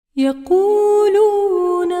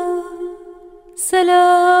يقولون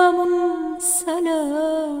سلام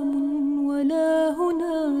سلام ولا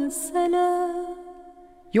هنا سلام.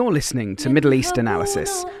 You're listening to Middle East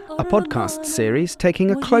Analysis, a podcast series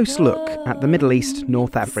taking a close look at the Middle East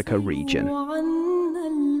North Africa region.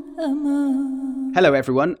 Hello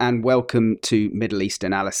everyone and welcome to Middle East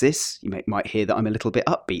Analysis. You might hear that I'm a little bit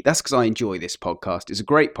upbeat. That's because I enjoy this podcast. It's a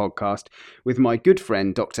great podcast with my good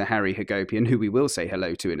friend Dr. Harry Hagopian, who we will say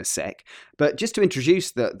hello to in a sec. But just to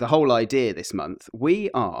introduce the whole idea this month, we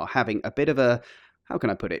are having a bit of a, how can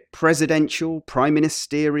I put it, presidential, prime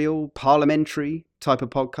ministerial, parliamentary type of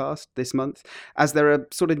podcast this month, as there are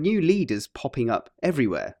sort of new leaders popping up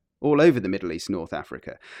everywhere, all over the Middle East, North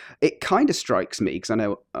Africa. It kind of strikes me, because I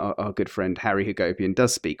know our good friend Harry Hagopian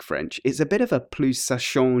does speak French, it's a bit of a plus ça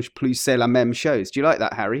change, plus c'est la même chose. Do you like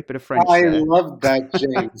that, Harry? Bit of French I there. love that,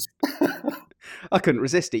 James. I couldn't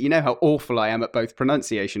resist it. You know how awful I am at both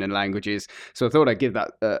pronunciation and languages, so I thought I'd give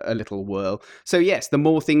that a little whirl. So yes, the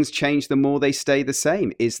more things change, the more they stay the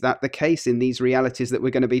same. Is that the case in these realities that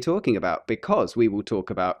we're going to be talking about? Because we will talk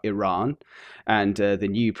about Iran and the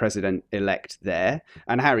new president-elect there.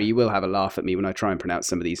 And Harry, you will have a laugh at me when I try and pronounce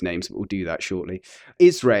some of these names, but we'll do that shortly.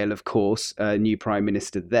 Israel, of course, new prime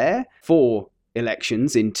minister there. 4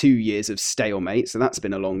 elections in 2 years of stalemate, so that's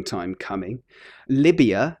been a long time coming.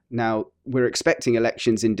 Libya, now we're expecting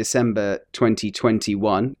elections in December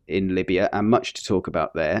 2021 in Libya, and much to talk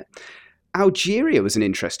about there. Algeria was an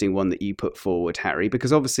interesting one that you put forward, Harry,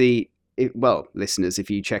 because obviously, listeners, if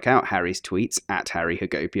you check out Harry's tweets, at Harry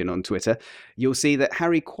Hagopian on Twitter, you'll see that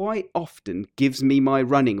Harry quite often gives me my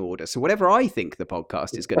running order. So whatever I think the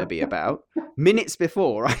podcast is going to be about, minutes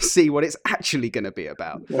before I see what it's actually going to be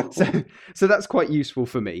about. So that's quite useful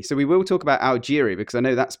for me. So we will talk about Algeria, because I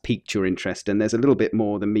know that's piqued your interest, and there's a little bit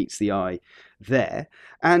more than meets the eye there.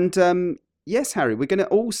 And yes, Harry, we're going to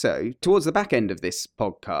also, towards the back end of this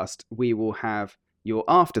podcast, we will have your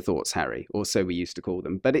afterthoughts, Harry, or so we used to call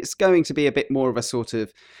them. But it's going to be a bit more of a sort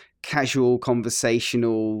of casual,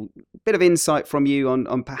 conversational, bit of insight from you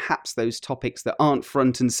on perhaps those topics that aren't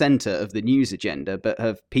front and centre of the news agenda, but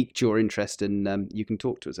have piqued your interest and you can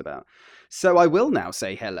talk to us about. So I will now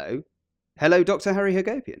say hello. Hello, Dr. Harry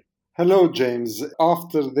Hagopian. Hello, James.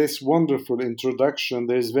 After this wonderful introduction,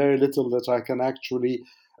 there's very little that I can actually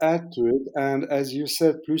add to it. And as you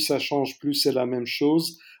said, plus ça change, plus c'est la même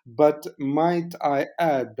chose. But might I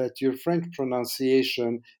add that your French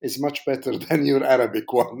pronunciation is much better than your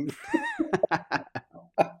Arabic one?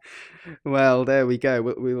 Well, there we go.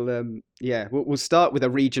 We'll start with a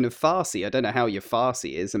region of Farsi. I don't know how your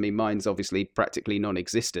Farsi is. I mean, mine's obviously practically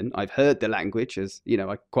non-existent. I've heard the language, as you know,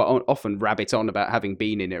 I quite often rabbit on about having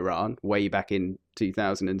been in Iran way back in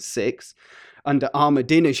 2006 under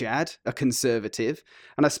Ahmadinejad, a conservative,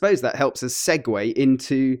 and I suppose that helps us segue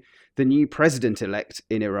into the new president-elect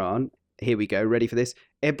in Iran. Here we go. Ready for this?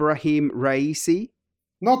 Ebrahim Raisi.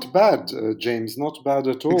 Not bad, James. Not bad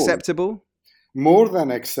at all. Acceptable? More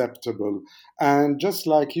than acceptable. And just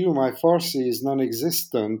like you, my Farsi is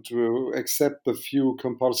non-existent, except a few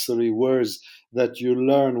compulsory words that you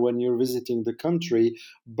learn when you're visiting the country.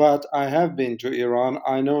 But I have been to Iran.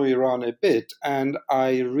 I know Iran a bit, and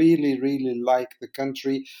I really, really like the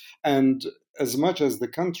country. And as much as the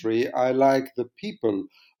country, I like the people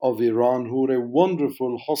of Iran, who are a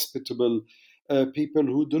wonderful, hospitable people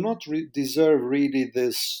who do not deserve really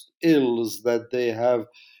these ills that they have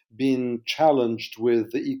been challenged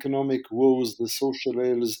with, the economic woes, the social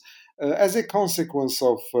ills, as a consequence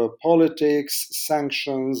of politics,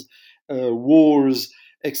 sanctions, wars,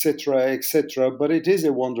 etc., etc. But it is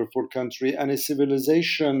a wonderful country and a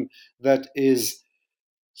civilization that is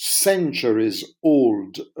centuries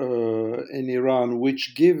old in Iran,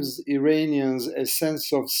 which gives Iranians a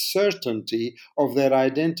sense of certainty of their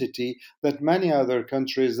identity that many other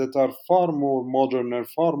countries that are far more modern and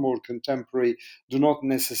far more contemporary do not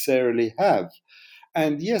necessarily have.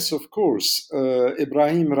 And yes, of course,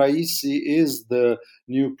 Ibrahim Raisi is the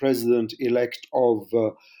new president-elect of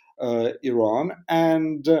Iran.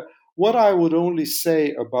 And what I would only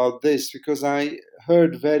say about this, because I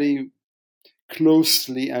heard very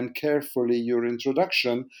closely and carefully your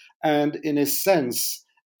introduction, and in a sense,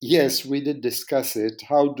 yes, we did discuss it.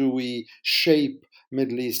 How do we shape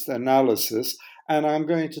Middle East analysis? And I'm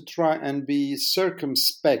going to try and be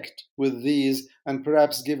circumspect with these and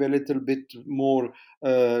perhaps give a little bit more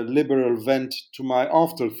liberal vent to my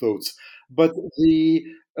afterthoughts. But the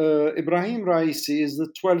Ibrahim Raisi is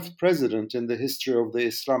the 12th president in the history of the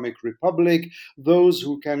Islamic Republic. Those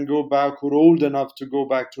who can go back, who are old enough to go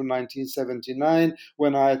back to 1979,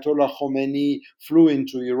 when Ayatollah Khomeini flew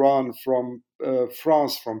into Iran from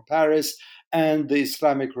France, from Paris, and the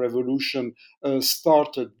Islamic Revolution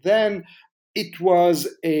started then. It was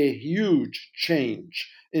a huge change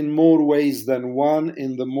in more ways than one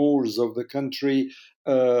in the mores of the country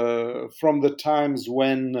from the times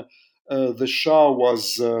when the Shah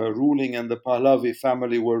was ruling and the Pahlavi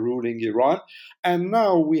family were ruling Iran. And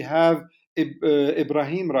now we have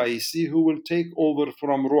Ibrahim Raisi, who will take over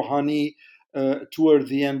from Rouhani toward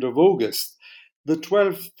the end of August. The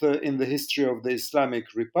 12th in the history of the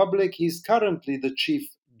Islamic Republic. He's currently the Chief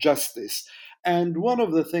Justice. And one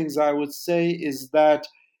of the things I would say is that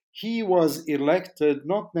he was elected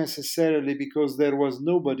not necessarily because there was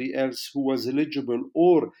nobody else who was eligible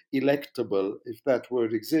or electable, if that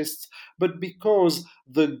word exists, but because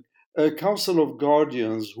the Council of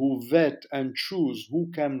Guardians who vet and choose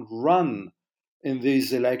who can run in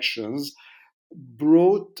these elections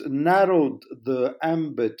narrowed the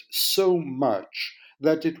ambit so much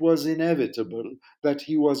that it was inevitable that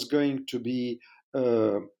he was going to be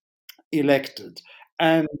elected.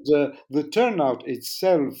 And the turnout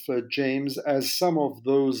itself, James, as some of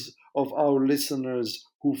those of our listeners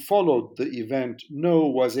who followed the event know,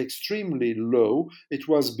 was extremely low. It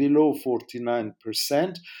was below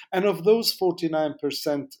 49%. And of those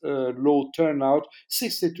 49% low turnout,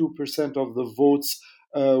 62% of the votes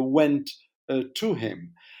went to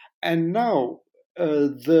him. And now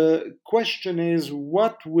the question is,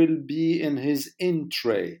 what will be in his in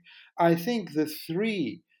tray? I think the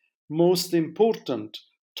three most important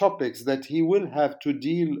topics that he will have to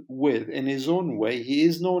deal with in his own way. He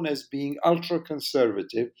is known as being ultra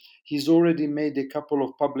conservative. He's already made a couple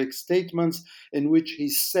of public statements in which he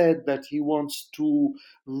said that he wants to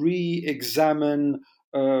re examine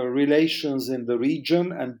relations in the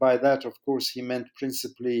region, and by that, of course, he meant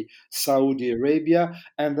principally Saudi Arabia,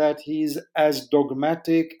 and that he's as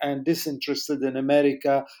dogmatic and disinterested in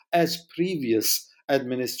America as previous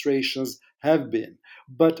administrations have been.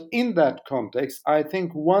 But in that context, I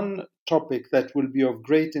think one topic that will be of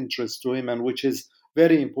great interest to him and which is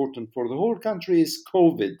very important for the whole country is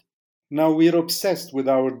COVID. Now, we are obsessed with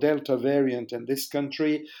our Delta variant in this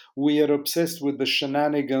country. We are obsessed with the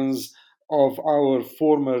shenanigans of our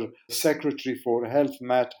former Secretary for Health,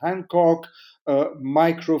 Matt Hancock,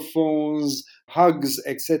 microphones, hugs,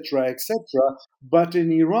 etc., etc. But in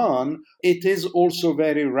Iran, it is also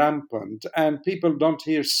very rampant, and people don't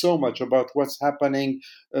hear so much about what's happening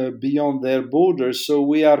beyond their borders. So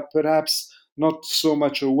we are perhaps not so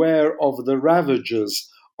much aware of the ravages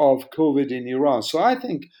of COVID in Iran. So I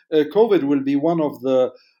think COVID will be one of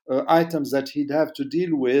the items that he'd have to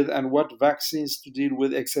deal with, and what vaccines to deal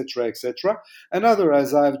with, etc., etc. Another,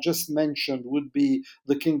 as I've just mentioned, would be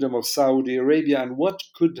the Kingdom of Saudi Arabia and what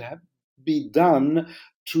could be done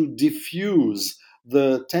to diffuse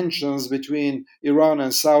the tensions between Iran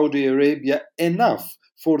and Saudi Arabia enough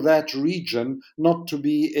for that region not to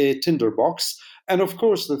be a tinderbox. And of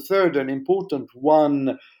course, the third and important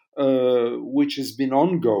one, which has been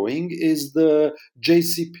ongoing, is the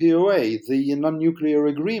JCPOA, the non nuclear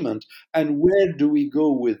agreement. And where do we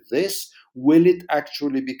go with this? Will it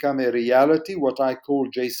actually become a reality, what I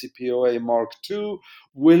call JCPOA Mark II?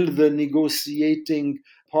 Will the negotiating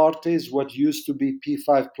parties, what used to be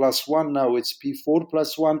P5+1, now it's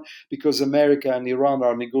P4+1, because America and Iran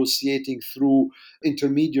are negotiating through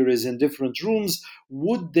intermediaries in different rooms,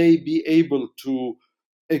 would they be able to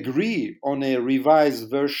agree on a revised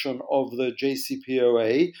version of the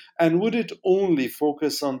JCPOA? And would it only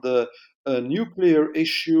focus on the nuclear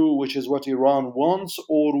issue, which is what Iran wants,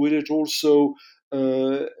 or will it also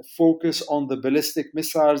focus on the ballistic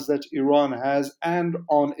missiles that Iran has and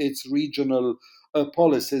on its regional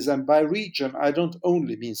policies? And by region, I don't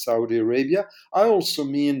only mean Saudi Arabia, I also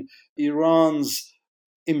mean Iran's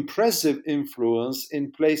impressive influence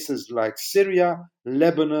in places like Syria,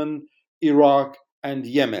 Lebanon, Iraq, and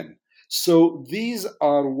Yemen. So these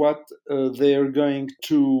are what they're going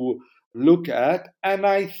to look at. And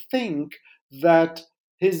I think that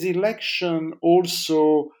his election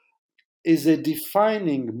also is a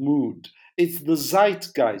defining mood. It's the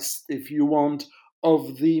zeitgeist, if you want,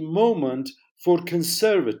 of the moment for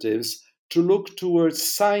conservatives to look towards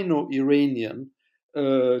Sino Iranian,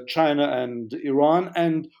 China and Iran,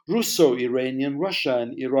 and Russo Iranian, Russia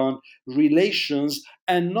and Iran relations,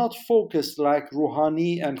 and not focused like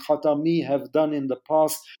Rouhani and Khatami have done in the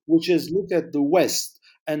past, which is look at the West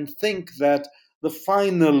and think that the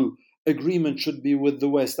final agreement should be with the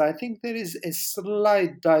West. I think there is a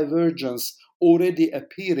slight divergence already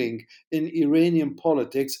appearing in Iranian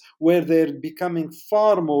politics, where they're becoming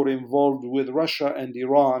far more involved with Russia and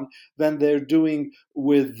Iran than they're doing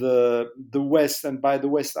with the West. And by the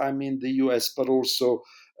West, I mean the US, but also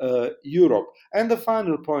Europe. And the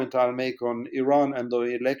final point I'll make on Iran and the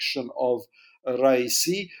election of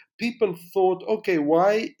Raisi, people thought, okay,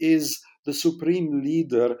 why is the supreme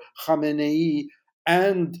leader Khamenei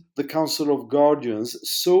and the Council of Guardians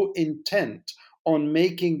so intent on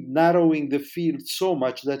narrowing the field so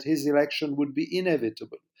much that his election would be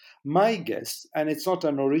inevitable? My guess, and it's not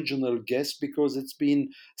an original guess because it's been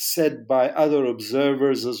said by other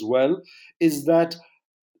observers as well, is that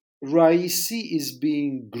Raisi is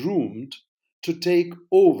being groomed to take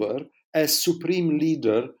over as supreme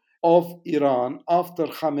leader of Iran after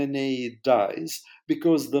Khamenei dies,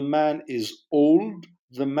 because the man is old.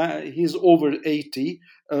 He's over 80.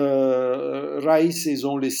 Raisi is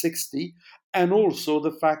only 60, and also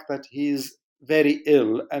the fact that he is very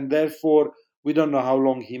ill, and therefore we don't know how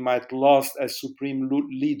long he might last as supreme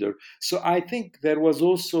leader. So I think there was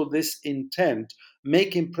also this intent: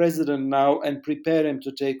 make him president now and prepare him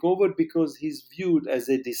to take over, because he's viewed as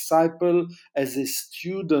a disciple, as a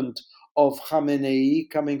student of Khamenei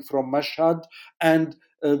coming from Mashhad, and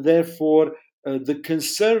therefore the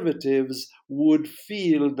conservatives would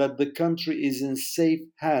feel that the country is in safe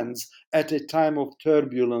hands at a time of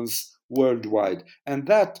turbulence worldwide. And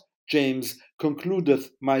that, James,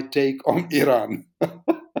 concludeth my take on Iran.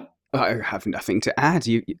 I have nothing to add.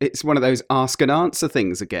 It's one of those ask and answer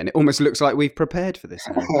things again. It almost looks like we've prepared for this.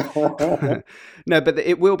 No, but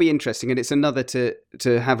it will be interesting, and it's another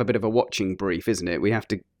to have a bit of a watching brief, isn't it? We have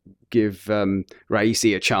to give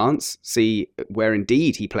Raisi a chance, see where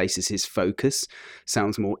indeed he places his focus.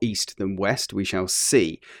 Sounds more east than west. We shall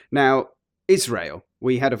see. Now, Israel.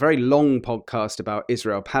 We had a very long podcast about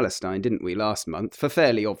Israel-Palestine, didn't we, last month, for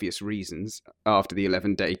fairly obvious reasons after the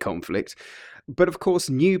 11-day conflict. But of course,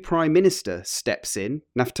 new Prime Minister steps in,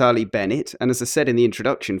 Naftali Bennett, and as I said in the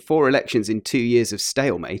introduction, 4 elections in 2 years of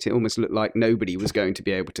stalemate. It almost looked like nobody was going to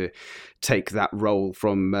be able to take that role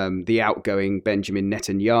from the outgoing Benjamin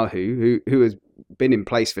Netanyahu, who has been in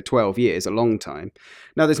place for 12 years, a long time.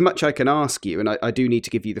 Now, there's much I can ask you, and I do need to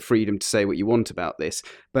give you the freedom to say what you want about this.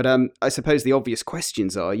 But I suppose the obvious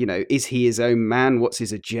questions are, is he his own man? What's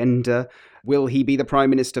his agenda? Will he be the Prime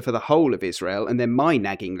Minister for the whole of Israel? And then my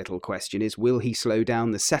nagging little question is, will he slow down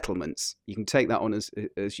the settlements? You can take that on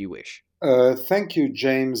as you wish. Thank you,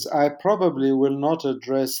 James. I probably will not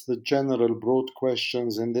address the general broad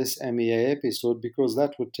questions in this MEA episode because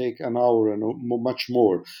that would take an hour and much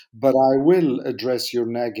more. But I will address your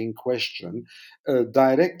nagging question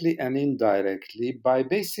directly and indirectly by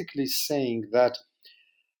basically saying that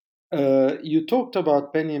you talked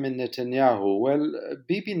about Benjamin Netanyahu. Well,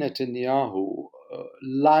 Bibi Netanyahu,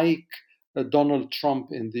 like Donald Trump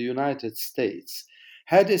in the United States,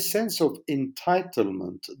 had a sense of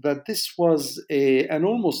entitlement that this was an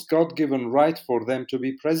almost God-given right for them to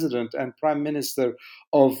be president and prime minister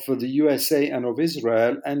of the USA and of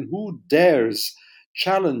Israel, and who dares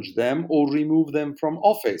challenge them or remove them from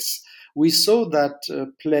office? We saw that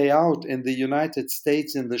play out in the United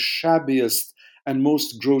States in the shabbiest and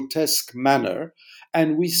most grotesque manner.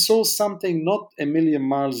 And we saw something not a million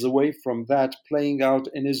miles away from that playing out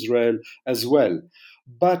in Israel as well.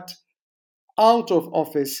 But out of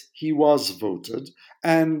office, he was voted,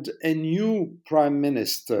 and a new prime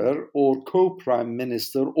minister or co-prime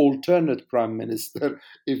minister, alternate prime minister,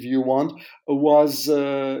 if you want, was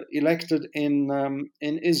elected in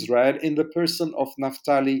Israel in the person of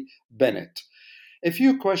Naftali Bennett. A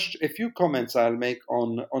few comments I'll make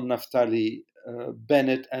on Naftali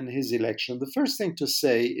Bennett and his election. The first thing to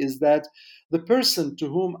say is that the person to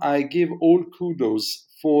whom I give all kudos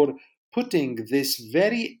for putting this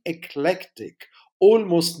very eclectic,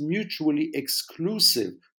 almost mutually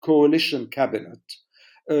exclusive coalition cabinet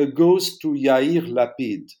goes to Yair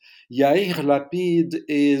Lapid. Yair Lapid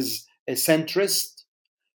is a centrist.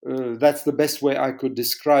 That's the best way I could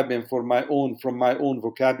describe him from my own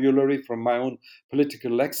vocabulary, from my own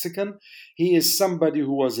political lexicon. He is somebody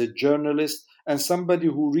who was a journalist and somebody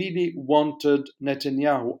who really wanted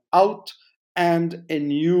Netanyahu out and a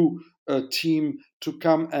new team to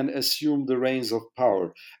come and assume the reins of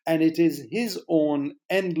power. And it is his own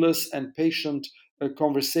endless and patient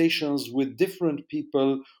conversations with different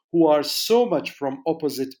people who are so much from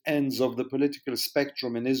opposite ends of the political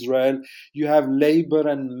spectrum in Israel. You have Labour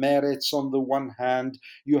and Meretz on the one hand,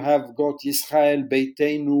 you have got Yisrael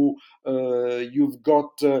Beitenu, you've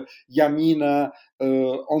got Yamina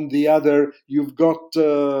on the other, you've got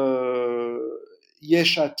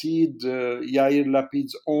Yesh Atid, Yair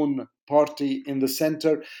Lapid's own party in the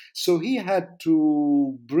center. So he had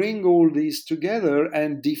to bring all these together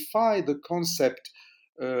and defy the concept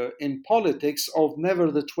in politics of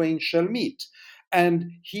never the twain shall meet.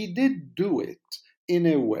 And he did do it in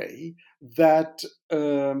a way that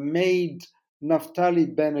made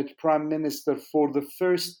Naftali Bennett prime minister for the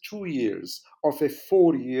first 2 years of a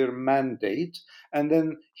 4-year mandate, and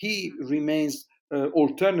then he remains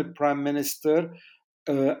alternate prime minister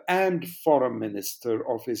and foreign minister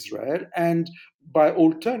of Israel. And by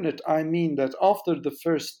alternate, I mean that after the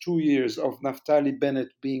first 2 years of Naftali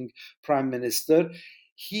Bennett being prime minister,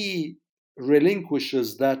 he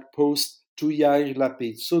relinquishes that post to Yair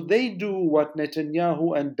Lapid. So they do what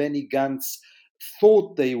Netanyahu and Benny Gantz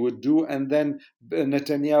thought they would do, and then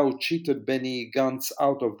Netanyahu cheated Benny Gantz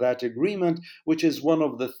out of that agreement, which is one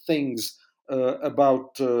of the things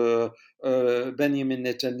about Benjamin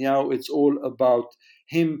Netanyahu. It's all about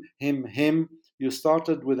him, him, him. You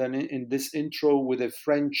started with in this intro with a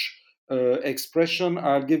French expression.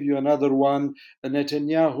 I'll give you another one.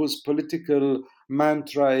 Netanyahu's political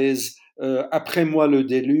mantra is "Après moi le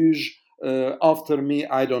déluge," after me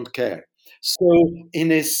I don't care. So,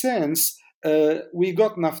 in a sense, we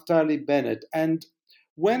got Naftali Bennett. And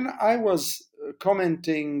when I was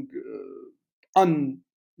commenting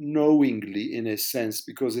unknowingly, in a sense,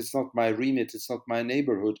 because it's not my remit, it's not my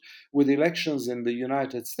neighborhood, with elections in the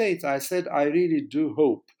United States, I said, I really do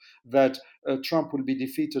hope that Trump will be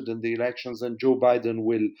defeated in the elections and Joe Biden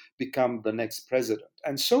will become the next president.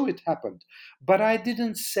 And so it happened. But I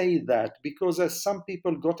didn't say that because, as some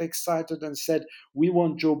people got excited and said, we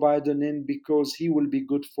want Joe Biden in because he will be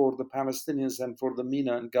good for the Palestinians and for the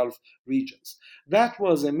MENA and Gulf regions. That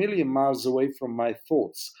was a million miles away from my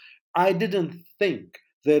thoughts. I didn't think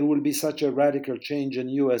there will be such a radical change in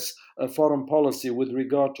US foreign policy with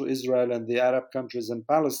regard to Israel and the Arab countries and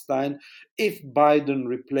Palestine if Biden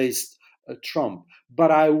replaced Trump.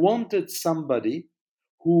 But I wanted somebody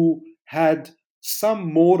who had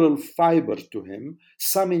some moral fiber to him,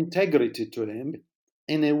 some integrity to him,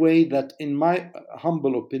 in a way that, in my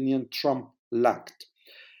humble opinion, Trump lacked.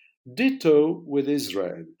 Ditto with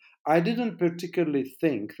Israel. I didn't particularly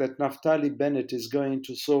think that Naftali Bennett is going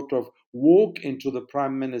to sort of walk into the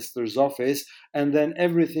prime minister's office and then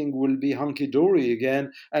everything will be hunky-dory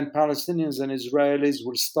again and Palestinians and Israelis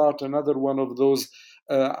will start another one of those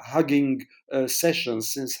hugging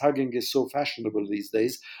sessions, since hugging is so fashionable these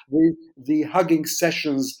days. The hugging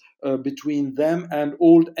sessions between them, and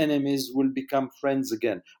old enemies will become friends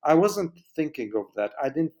again. I wasn't thinking of that. I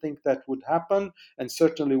didn't think that would happen, and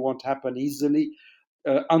certainly won't happen easily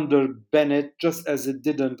under Bennett, just as it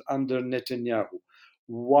didn't under Netanyahu.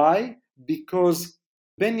 Why? Because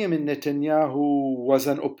Benjamin Netanyahu was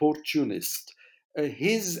an opportunist.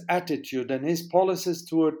 His attitude and his policies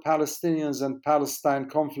toward Palestinians and Palestine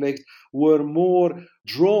conflict were more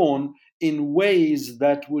drawn in ways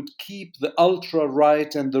that would keep the ultra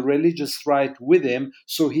right and the religious right with him,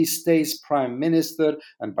 so he stays prime minister.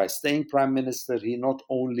 And by staying prime minister, he not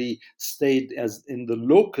only stayed as in the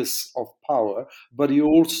locus of power, but he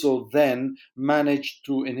also then managed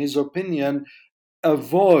to, in his opinion,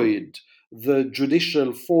 avoid the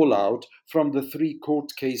judicial fallout from the 3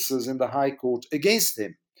 court cases in the High Court against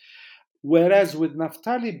him. Whereas with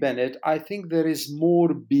Naftali Bennett, I think there is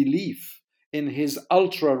more belief in his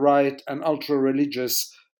ultra-right and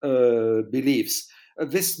ultra-religious beliefs.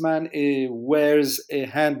 This man wears a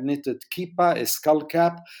hand-knitted kippah, a skull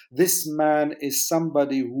cap. This man is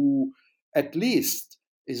somebody who, at least,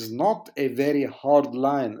 is not a very hard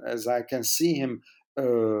line, as I can see him,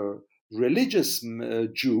 religious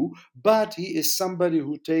Jew, but he is somebody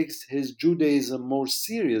who takes his Judaism more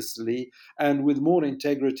seriously and with more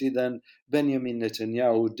integrity than Benjamin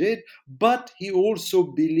Netanyahu did. But he also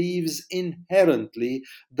believes inherently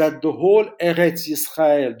that the whole Eretz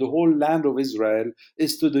Yisrael, the whole land of Israel,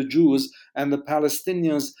 is to the Jews, and the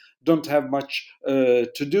Palestinians don't have much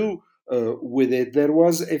to do with it. There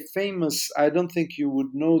was a famous, I don't think you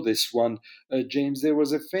would know this one, James, there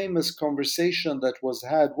was a famous conversation that was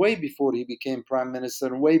had way before he became prime minister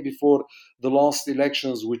and way before the last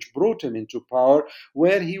elections which brought him into power,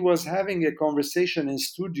 where he was having a conversation in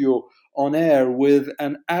studio on air with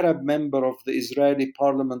an Arab member of the Israeli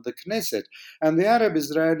parliament, the Knesset. And the Arab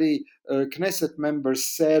Israeli Knesset member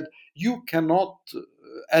said, you cannot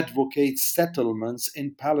advocate settlements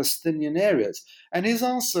in Palestinian areas. And his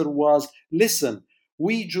answer was, listen,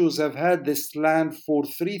 we Jews have had this land for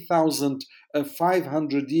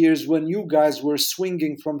 3,500 years when you guys were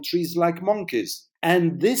swinging from trees like monkeys.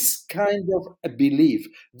 And this kind of belief,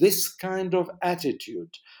 this kind of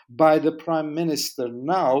attitude by the prime minister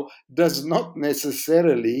now does not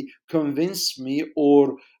necessarily convince me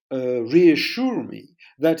or reassure me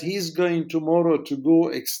that he's going tomorrow to go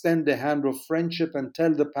extend a hand of friendship and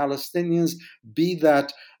tell the Palestinians, be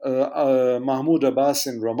that Mahmoud Abbas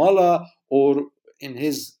in Ramallah, or in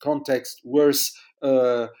his context, worse,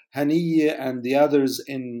 Haniyeh and the others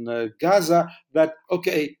in Gaza, that,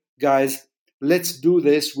 okay, guys, let's do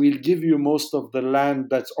this. We'll give you most of the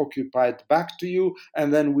land that's occupied back to you,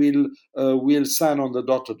 and then we'll sign on the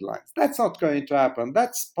dotted lines. That's not going to happen.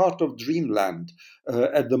 That's part of dreamland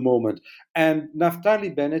at the moment. And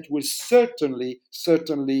Naftali Bennett will certainly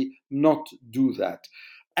not do that.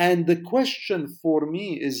 And the question for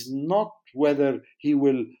me is not whether he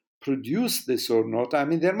will produce this or not. I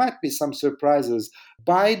mean, there might be some surprises.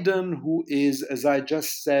 Biden, who is, as I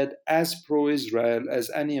just said, as pro-Israel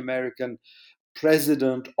as any American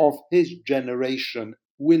president of his generation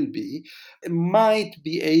will be, might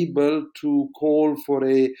be able to call for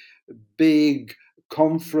a big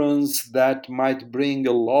conference that might bring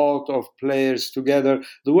a lot of players together.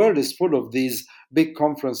 The world is full of these big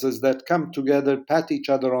conferences that come together, pat each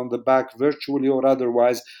other on the back, virtually or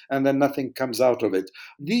otherwise, and then nothing comes out of it.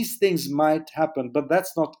 These things might happen, but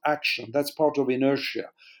that's not action. That's part of inertia.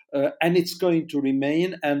 And it's going to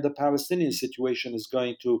remain, and the Palestinian situation is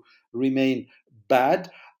going to remain bad.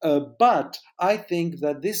 But I think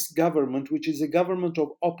that this government, which is a government of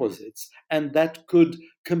opposites, and that could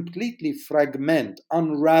completely fragment,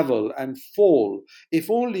 unravel, and fall if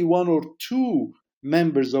only one or two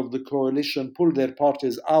members of the coalition pull their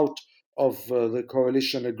parties out of the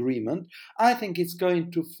coalition agreement, I think it's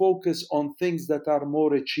going to focus on things that are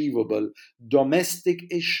more achievable. Domestic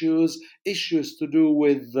issues, issues to do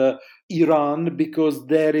with Iran, because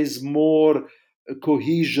there is more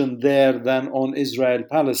cohesion there than on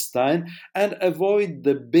Israel-Palestine, and avoid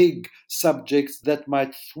the big subjects that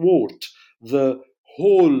might thwart the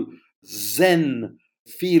whole Zen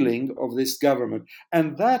feeling of this government.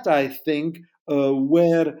 And that, I think,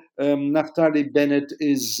 where Naftali Bennett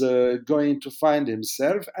is going to find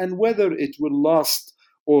himself, and whether it will last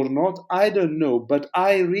or not, I don't know. But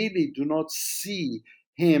I really do not see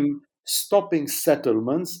him stopping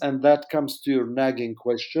settlements, and that comes to your nagging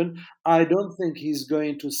question. I don't think he's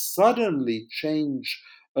going to suddenly change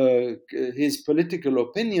his political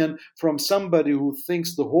opinion from somebody who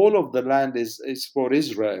thinks the whole of the land is for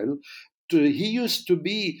Israel. He used to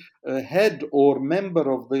be a head or member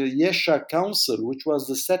of the Yesha Council, which was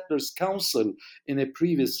the Settlers' Council in a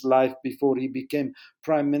previous life before he became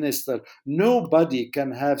prime minister. Nobody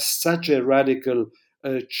can have such a radical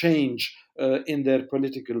change in their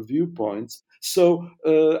political viewpoints. So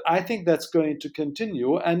I think that's going to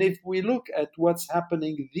continue. And if we look at what's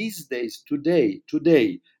happening these days,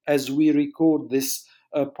 today, as we record this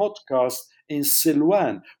podcast in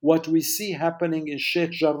Silwan, what we see happening in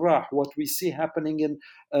Sheikh Jarrah, what we see happening in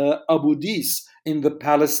Abu Dis, in the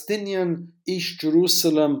Palestinian East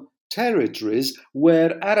Jerusalem territories,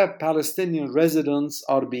 where Arab Palestinian residents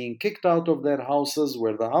are being kicked out of their houses,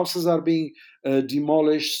 where the houses are being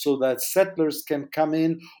demolished so that settlers can come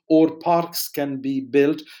in or parks can be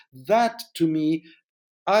built. That, to me,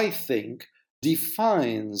 I think,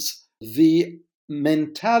 defines the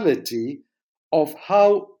mentality of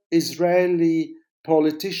how Israeli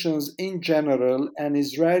politicians in general and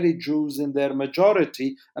Israeli Jews in their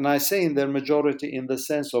majority, and I say in their majority in the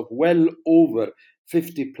sense of well over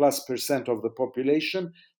 50+% of the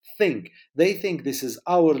population, think. They think this is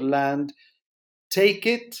our land, take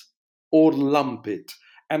it or lump it.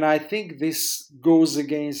 And I think this goes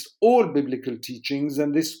against all biblical teachings,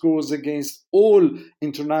 and this goes against all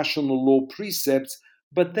international law precepts.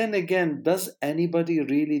 But then again, does anybody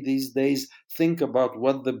really these days think about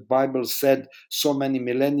what the Bible said so many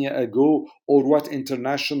millennia ago, or what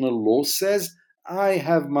international law says? I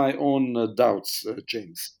have my own doubts,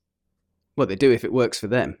 James. Well, they do if it works for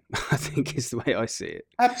them, I think is the way I see it.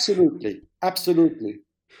 Absolutely.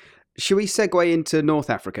 Should we segue into North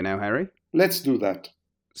Africa now, Harry? Let's do that.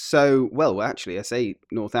 So, well, actually, I say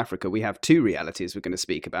North Africa, we have two realities we're going to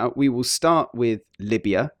speak about. We will start with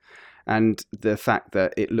Libya and the fact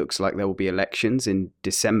that it looks like there will be elections in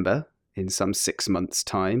December in some 6 months'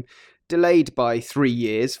 time, delayed by 3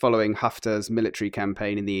 years following Haftar's military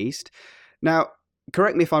campaign in the east. Now,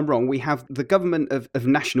 correct me if I'm wrong, we have the Government of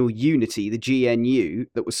National Unity, the GNU,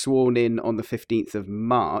 that was sworn in on the 15th of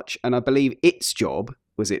March, and I believe its job,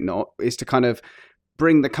 was it not, is to kind of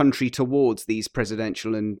bring the country towards these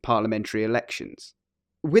presidential and parliamentary elections.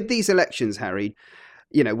 With these elections, Harry,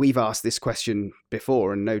 you know, we've asked this question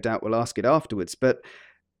before and no doubt we'll ask it afterwards, but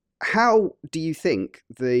how do you think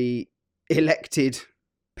the elected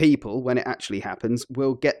people, when it actually happens,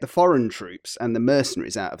 will get the foreign troops and the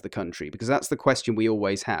mercenaries out of the country? Because that's the question we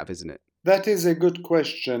always have, isn't it? That is a good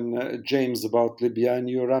question, James, about Libya, and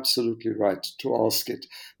you're absolutely right to ask it.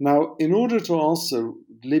 Now, in order to answer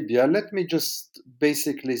Libya, let me just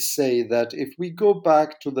basically say that if we go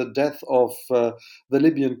back to the death of the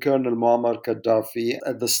Libyan Colonel Muammar Gaddafi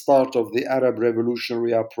at the start of the Arab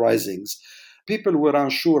revolutionary uprisings, people were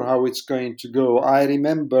unsure how it's going to go. I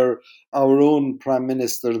remember our own Prime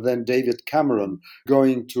Minister, then David Cameron,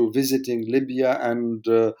 going to visiting Libya and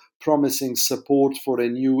promising support for a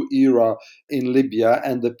new era in Libya.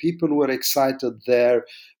 And the people were excited there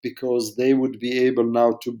because they would be able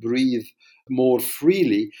now to breathe more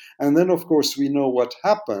freely. And then, of course, we know what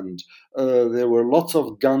happened. There were lots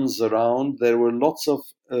of guns around, there were lots of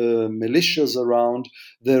militias around,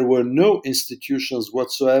 there were no institutions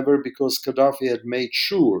whatsoever because Gaddafi had made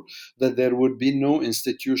sure that there would be no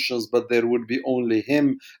institutions, but there would be only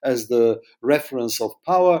him as the reference of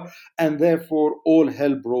power. And therefore, all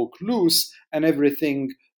hell broke loose and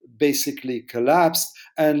everything basically collapsed,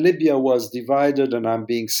 and Libya was divided. And I'm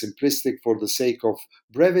being simplistic for the sake of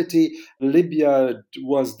brevity. Libya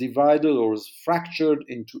was divided or was fractured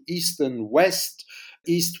into east and west.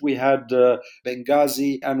 East, we had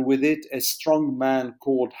Benghazi, and with it a strong man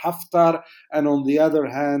called Haftar. And on the other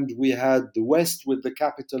hand, we had the west with the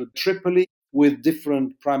capital Tripoli, with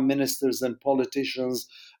different prime ministers and politicians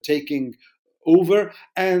taking over.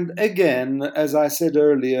 And again, as I said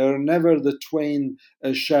earlier, never the twain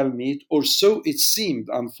shall meet, or so it seemed,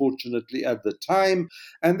 unfortunately, at the time.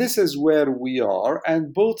 And this is where we are.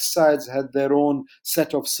 And both sides had their own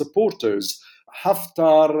set of supporters.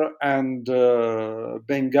 Haftar and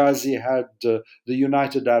Benghazi had the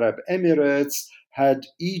United Arab Emirates, had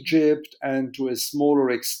Egypt, and to a smaller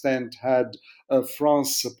extent had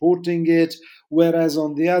France supporting it. Whereas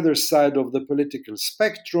on the other side of the political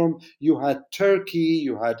spectrum, you had Turkey,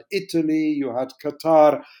 you had Italy, you had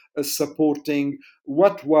Qatar supporting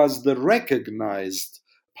what was the recognized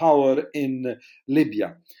power in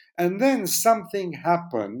Libya. And then something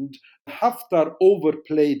happened. Haftar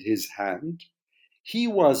overplayed his hand. He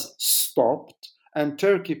was stopped, and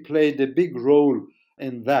Turkey played a big role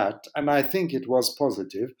in that. And I think it was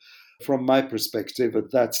positive from my perspective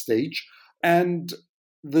at that stage. And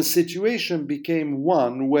the situation became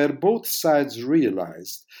one where both sides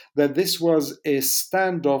realized that this was a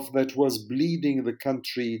standoff that was bleeding the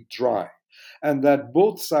country dry, and that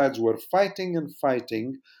both sides were fighting and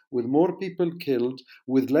fighting, with more people killed,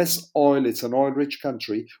 with less oil. It's an oil-rich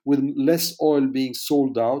country, with less oil being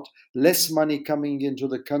sold out, less money coming into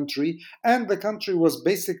the country, and the country was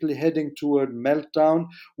basically heading toward meltdown,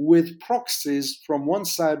 with proxies from one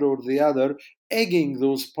side or the other egging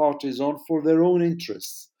those parties on for their own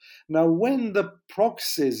interests. Now, when the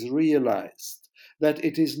proxies realized that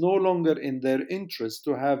it is no longer in their interest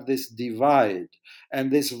to have this divide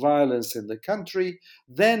and this violence in the country,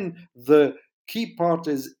 then the key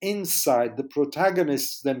parties inside, the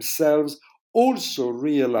protagonists themselves, also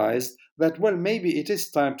realized that, well, maybe it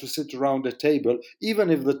is time to sit around a table, even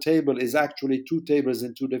if the table is actually two tables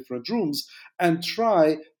in two different rooms, and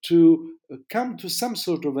try to come to some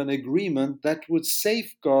sort of an agreement that would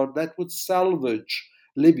safeguard, that would salvage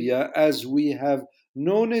Libya as we have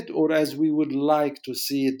known it or as we would like to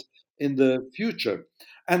see it in the future.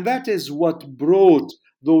 And that is what brought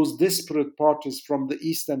those disparate parties from the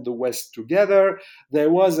East and the West together.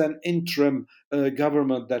 There was an interim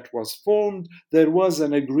government that was formed. There was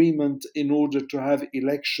an agreement in order to have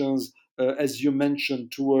elections, as you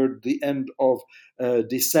mentioned, toward the end of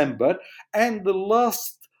December. And the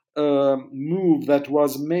last move that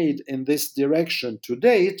was made in this direction to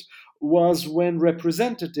date was when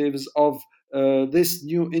representatives of this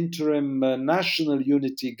new interim national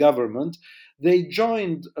unity government, they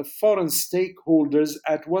joined foreign stakeholders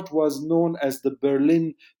at what was known as the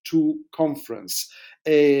Berlin II conference,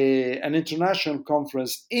 an international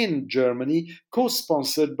conference in Germany,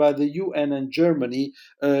 co-sponsored by the UN and Germany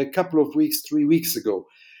a couple of weeks, 3 weeks ago.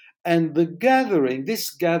 And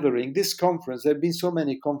this conference, there have been so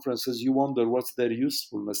many conferences, you wonder what's their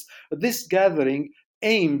usefulness. But this gathering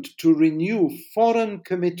aimed to renew foreign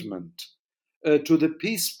commitment to the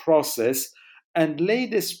peace process and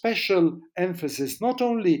laid a special emphasis not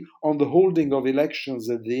only on the holding of elections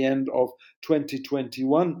at the end of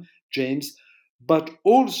 2021, James, but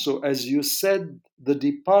also, as you said, the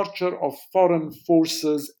departure of foreign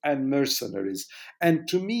forces and mercenaries. And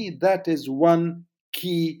to me, that is one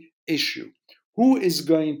key issue. Who is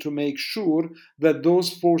going to make sure that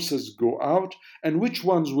those forces go out, and which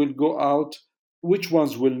ones will go out, which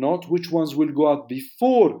ones will not, which ones will go out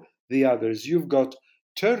before the others. You've got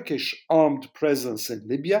Turkish armed presence in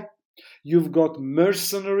Libya. You've got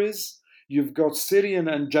mercenaries. You've got Syrian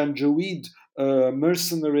and Janjaweed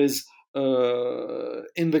mercenaries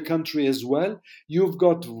in the country as well. You've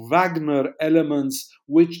got Wagner elements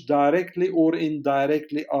which directly or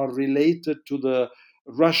indirectly are related to the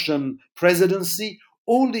Russian presidency.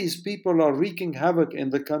 All these people are wreaking havoc in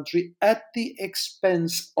the country at the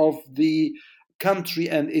expense of the country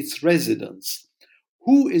and its residents.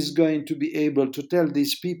 Who is going to be able to tell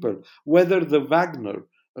these people whether the Wagner,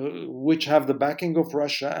 which have the backing of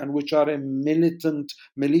Russia and which are a militant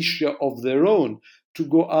militia of their own, to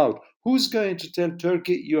go out? Who's going to tell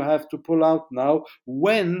Turkey you have to pull out now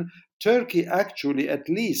when Turkey actually at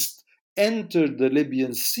least entered the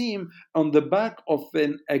Libyan seam on the back of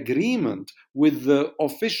an agreement with the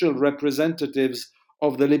official representatives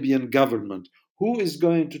of the Libyan government? Who is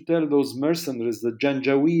going to tell those mercenaries, the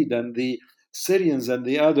Janjaweed and the Syrians and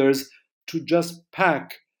the others, to just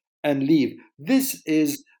pack and leave? This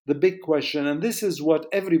is the big question, and this is what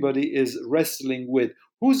everybody is wrestling with.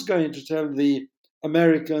 Who's going to tell the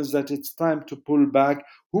Americans that it's time to pull back?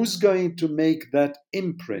 Who's going to make that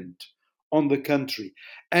imprint on the country?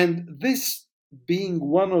 And this being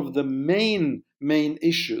one of the main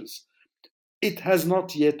issues, it has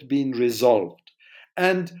not yet been resolved.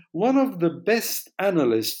 And one of the best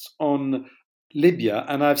analysts on Libya,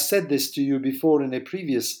 and I've said this to you before in a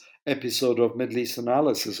previous episode of Middle East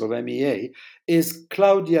Analysis of MEA, is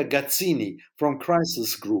Claudia Gazzini from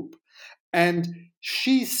Crisis Group. And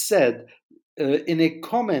she said in a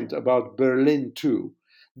comment about Berlin too,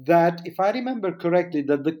 that if I remember correctly,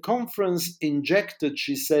 that the conference injected,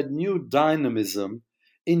 she said, new dynamism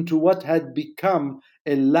into what had become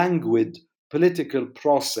a languid political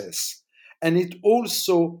process. And it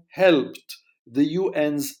also helped the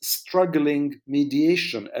UN's struggling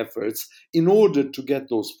mediation efforts in order to get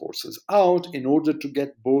those forces out, in order to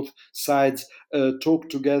get both sides talk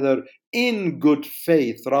together in good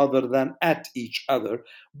faith rather than at each other.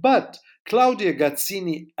 But Claudia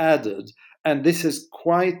Gazzini added, and this is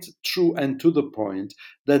quite true and to the point,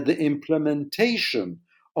 that the implementation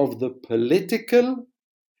of the political,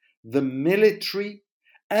 the military,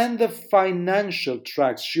 and the financial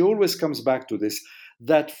tracks, she always comes back to this,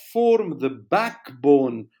 that form the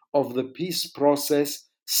backbone of the peace process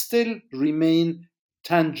still remain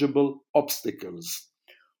tangible obstacles.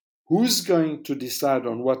 Who's going to decide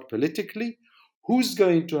on what politically? Who's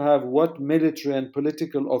going to have what military and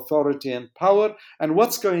political authority and power? And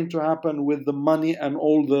what's going to happen with the money and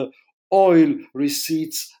all the oil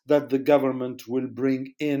receipts that the government will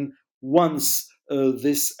bring in once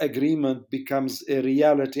this agreement becomes a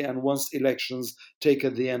reality and once elections take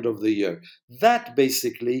at the end of the year? That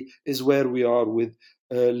basically is where we are with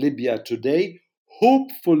Libya today.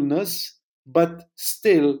 Hopefulness, but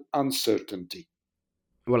still uncertainty.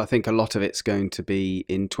 Well, I think a lot of it's going to be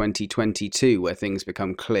in 2022 where things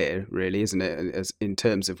become clear, really, isn't it? As in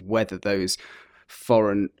terms of whether those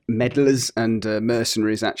foreign meddlers and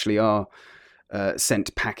mercenaries actually are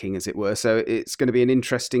sent packing, as it were. So it's going to be an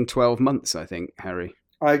interesting 12 months, I think, Harry.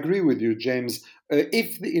 I agree with you, James.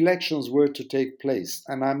 If the elections were to take place,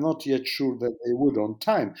 and I'm not yet sure that they would on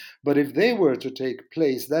time, but if they were to take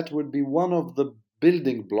place, that would be one of the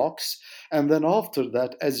building blocks. And then after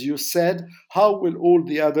that, as you said, how will all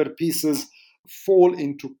the other pieces fall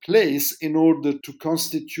into place in order to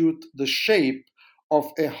constitute the shape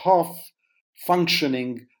of a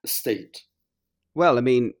half-functioning state? Well, I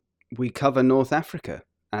mean, we cover North Africa,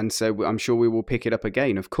 and so I'm sure we will pick it up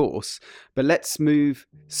again, of course. But let's move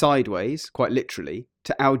sideways, quite literally,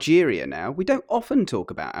 to Algeria now. We don't often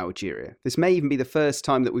talk about Algeria. This may even be the first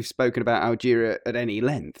time that we've spoken about Algeria at any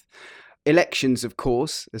length. Elections, of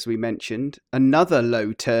course, as we mentioned, another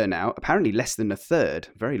low turnout, apparently less than a third,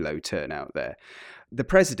 very low turnout there. The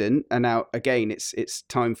president, and now again, it's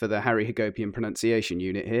time for the Harry Hagopian pronunciation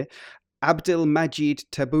unit here,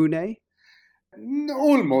 Abdelmajid Tebboune.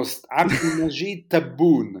 Almost. Abdelmajid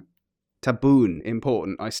Tebboune. Tebboune,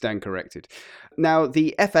 important, I stand corrected. Now,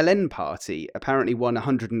 the FLN party apparently won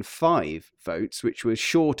 105 votes, which was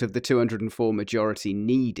short of the 204 majority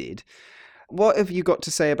needed. What have you got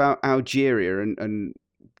to say about Algeria and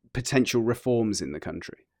potential reforms in the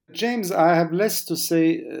country? James, I have less to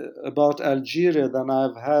say about Algeria than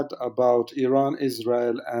I've had about Iran,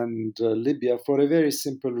 Israel, and Libya for a very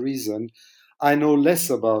simple reason. I know less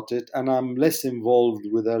about it and I'm less involved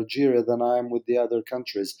with Algeria than I am with the other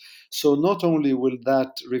countries. So not only will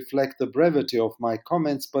that reflect the brevity of my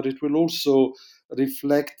comments, but it will also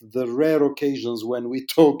reflect the rare occasions when we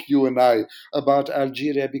talk, you and I, about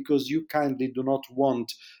Algeria, because you kindly do not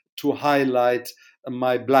want to highlight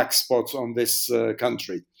my black spots on this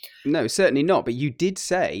country. No, certainly not. But you did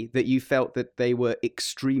say that you felt that they were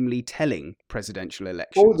extremely telling presidential Oh,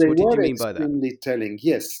 elections. they What did you were mean by that? extremely telling.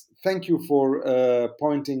 Yes, thank you for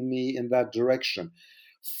pointing me in that direction.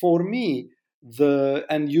 For me,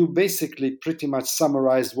 and you basically pretty much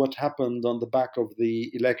summarized what happened on the back of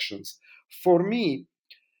the elections. For me,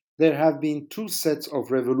 there have been two sets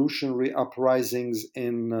of revolutionary uprisings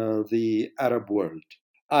in the Arab world.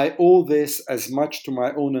 I owe this as much to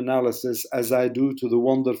my own analysis as I do to the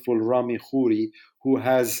wonderful Rami Khouri, who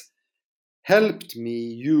has helped me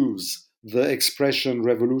use the expression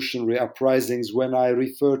revolutionary uprisings when I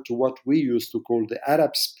refer to what we used to call the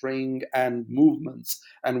Arab Spring and movements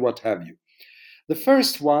and what have you. The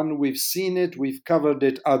first one, we've seen it, we've covered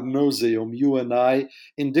it ad nauseum, you and I,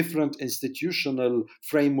 in different institutional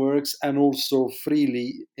frameworks and also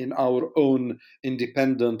freely in our own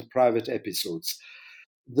independent private episodes.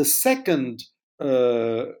 The second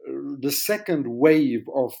the second wave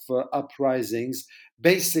of uprisings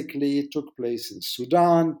basically took place in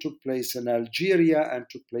Sudan, took place in Algeria, and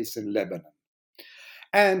took place in Lebanon,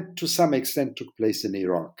 and to some extent took place in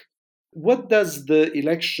Iraq. What does the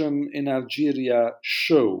election in Algeria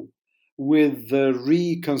show with the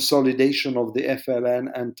reconsolidation of the FLN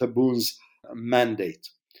and Tebboun's mandate?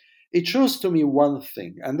 It shows to me one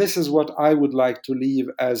thing, and this is what I would like to leave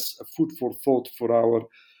as a food for thought for our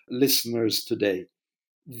listeners today.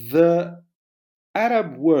 The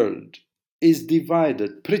Arab world is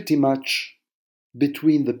divided pretty much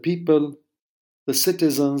between the people, the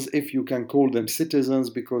citizens, if you can call them citizens,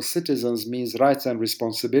 because citizens means rights and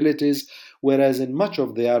responsibilities, whereas in much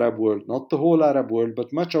of the Arab world, not the whole Arab world,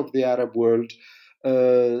 but much of the Arab world,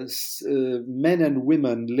 men and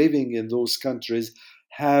women living in those countries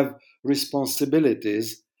have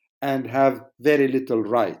responsibilities and have very little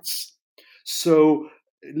rights. So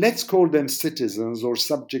let's call them citizens or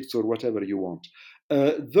subjects or whatever you want.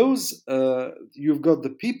 You've got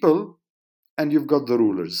the people and you've got the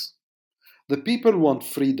rulers. The people want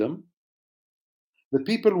freedom. The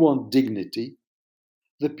people want dignity.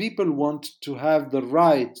 The people want to have the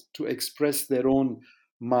right to express their own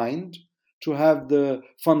mind, to have the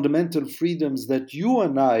fundamental freedoms that you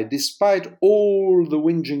and I, despite all the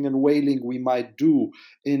whinging and wailing we might do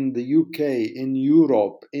in the UK, in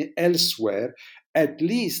Europe, elsewhere, at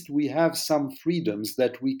least we have some freedoms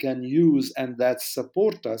that we can use and that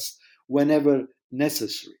support us whenever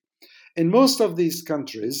necessary. In most of these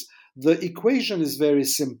countries, the equation is very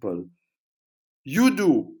simple. You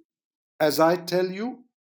do as I tell you,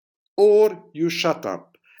 or you shut up.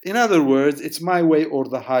 In other words, it's my way or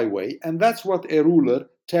the highway, and that's what a ruler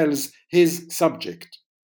tells his subject.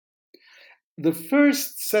 The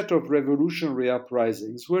first set of revolutionary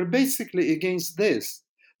uprisings were basically against this.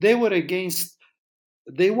 They wanted,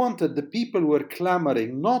 the people were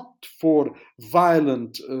clamoring not for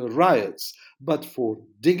violent riots, but for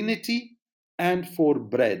dignity and for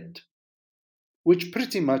bread, which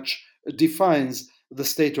pretty much defines the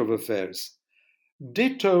state of affairs.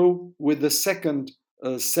 Ditto with the second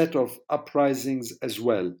set of uprisings as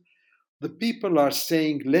well. The people are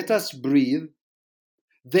saying, let us breathe.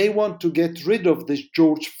 They want to get rid of this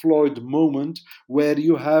George Floyd moment where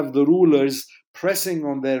you have the rulers pressing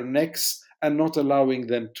on their necks and not allowing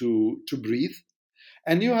them to breathe.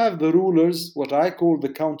 And you have the rulers, what I call the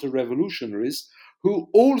counter-revolutionaries, who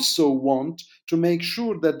also want to make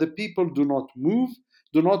sure that the people do not move,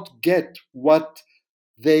 do not get what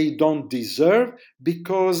they don't deserve,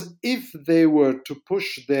 because if they were to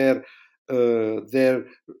push their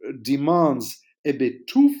demands a bit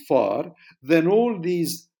too far, then all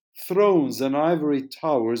these thrones and ivory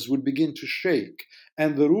towers would begin to shake,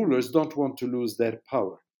 and the rulers don't want to lose their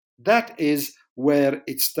power. That is where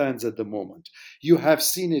it stands at the moment. You have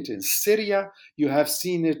seen it in Syria, you have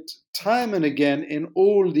seen it time and again in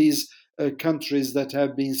all these countries that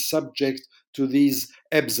have been subject to these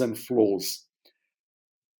ebbs and flows.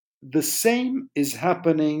 The same is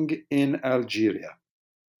happening in Algeria.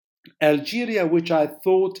 Algeria, which I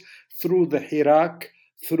thought through the Hirak,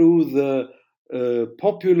 through the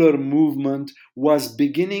popular movement, was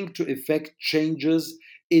beginning to effect changes.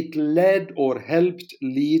 It led or helped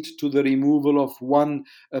lead to the removal of one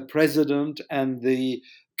president and the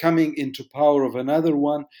coming into power of another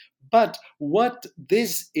one. But what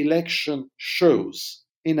this election shows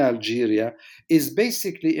in Algeria is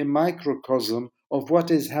basically a microcosm of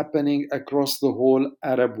what is happening across the whole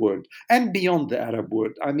Arab world and beyond the Arab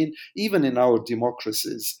world. I mean, even in our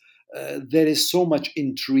democracies, there is so much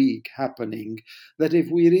intrigue happening that if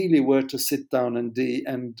we really were to sit down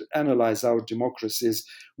and analyze our democracies,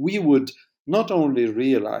 we would not only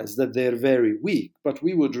realize that they're very weak, but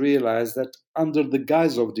we would realize that under the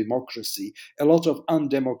guise of democracy, a lot of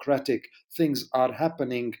undemocratic things are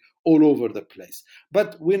happening all over the place.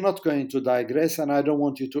 But we're not going to digress, and I don't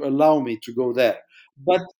want you to allow me to go there.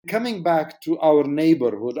 But coming back to our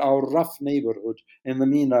neighborhood, our rough neighborhood in the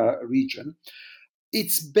MENA region,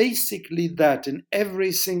 it's basically that in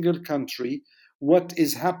every single country, what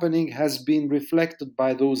is happening has been reflected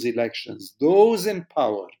by those elections. Those in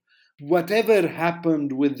power, whatever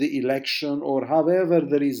happened with the election or however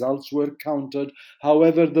the results were counted,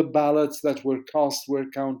 however the ballots that were cast were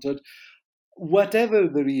counted, whatever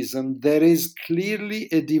the reason, there is clearly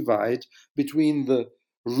a divide between the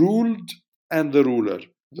ruled and the ruler.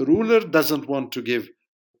 The ruler doesn't want to give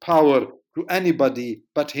power to anybody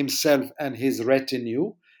but himself and his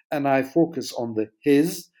retinue, and I focus on the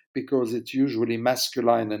his because it's usually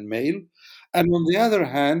masculine and male. And on the other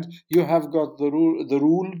hand, you have got the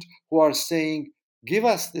ruled who are saying, give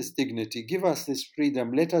us this dignity, give us this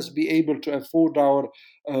freedom, let us be able to afford our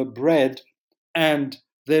bread, and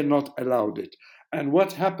they're not allowed it. And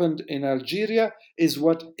what happened in Algeria is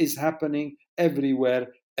what is happening everywhere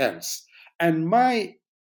else. And my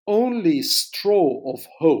only straw of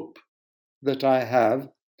hope that I have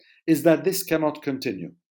is that this cannot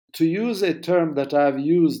continue. To use a term that I've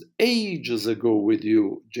used ages ago with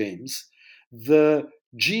you, James, the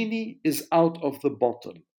genie is out of the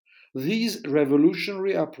bottle. These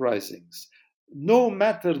revolutionary uprisings, no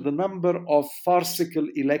matter the number of farcical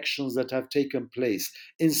elections that have taken place,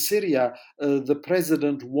 in Syria, the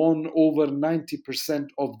president won over 90%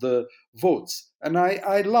 of the votes. And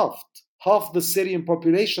I laughed. Half the Syrian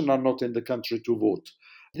population are not in the country to vote.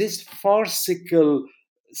 This farcical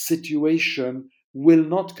situation will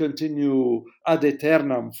not continue ad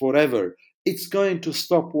aeternam forever. It's going to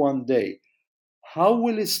stop one day. How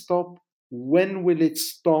will it stop? When will it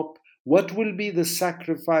stop? What will be the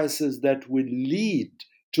sacrifices that will lead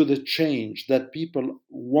to the change that people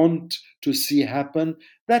want to see happen?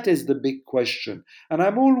 That is the big question. And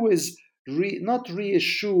I'm always not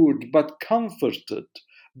reassured, but comforted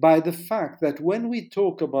by the fact that when we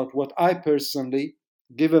talk about what I personally,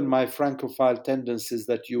 given my Francophile tendencies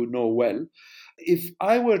that you know well, if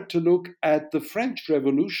I were to look at the French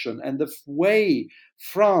Revolution and the way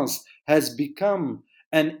France has become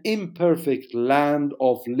an imperfect land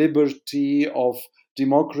of liberty, of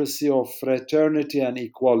democracy, of fraternity and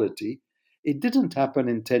equality, it didn't happen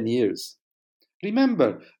in 10 years.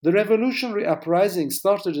 Remember, the revolutionary uprising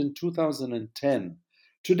started in 2010.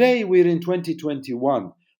 Today we're in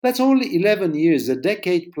 2021. That's only 11 years, a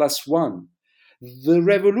decade plus one. The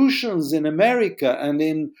revolutions in America and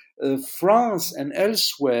in France and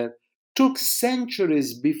elsewhere took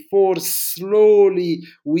centuries before slowly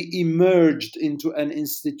we emerged into an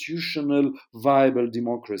institutional, viable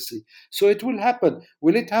democracy. So it will happen.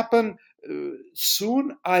 Will it happen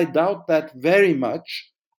soon? I doubt that very much.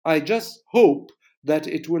 I just hope that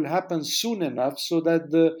it will happen soon enough so that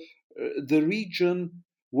the region,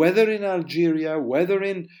 whether in Algeria, whether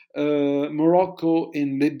in Morocco,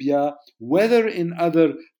 in Libya, whether in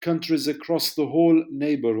other countries across the whole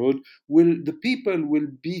neighborhood, the people will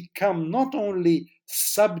become not only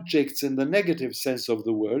subjects in the negative sense of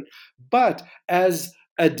the word, but as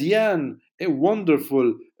Adian, a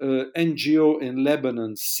wonderful NGO in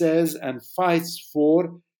Lebanon, says and fights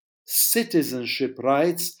for, citizenship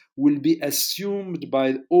rights will be assumed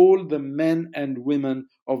by all the men and women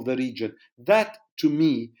of the region. That, to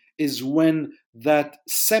me, is when that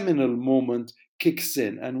seminal moment kicks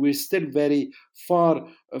in. And we're still very far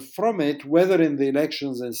from it, whether in the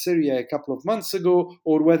elections in Syria a couple of months ago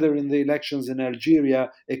or whether in the elections in Algeria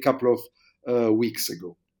a couple of weeks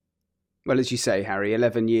ago. Well, as you say, Harry,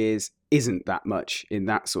 11 years isn't that much in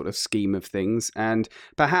that sort of scheme of things, and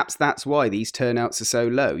perhaps that's why these turnouts are so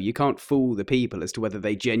low. You can't fool the people as to whether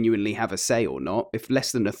they genuinely have a say or not. If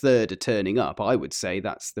less than a third are turning up, I would say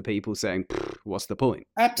that's the people saying, what's the point?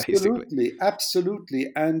 Absolutely, basically.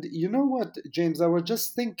 Absolutely. And you know what, James, I was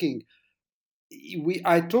just thinking,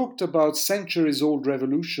 I talked about centuries-old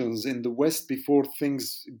revolutions in the West before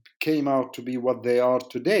things came out to be what they are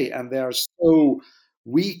today, and they are so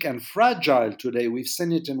weak and fragile today. We've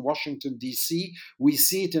seen it in Washington, D.C., we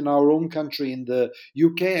see it in our own country in the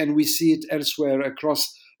UK, and we see it elsewhere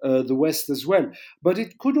across the West as well. But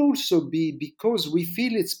it could also be because we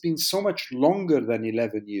feel it's been so much longer than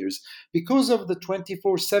 11 years, because of the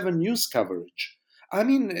 24/7 news coverage. I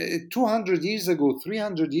mean, 200 years ago,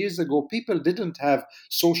 300 years ago, people didn't have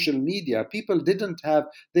social media. People didn't have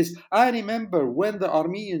this. I remember when the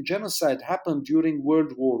Armenian genocide happened during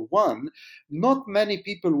World War One, not many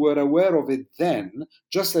people were aware of it then,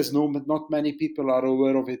 just as not many people are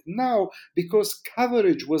aware of it now, because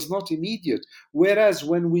coverage was not immediate. Whereas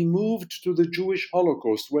when we moved to the Jewish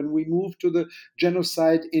Holocaust, when we moved to the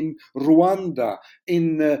genocide in Rwanda,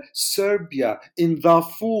 in Serbia, in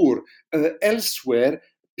Darfur, elsewhere,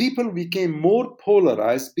 people became more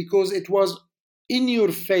polarized because it was in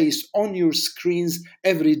your face, on your screens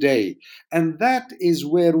every day. And that is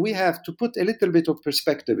where we have to put a little bit of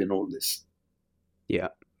perspective in all this. Yeah,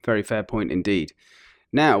 very fair point indeed.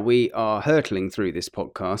 Now we are hurtling through this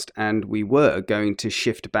podcast, and we were going to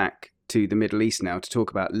shift back to the Middle East now to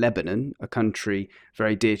talk about Lebanon, a country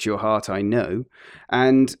very dear to your heart, I know.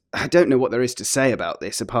 And I don't know what there is to say about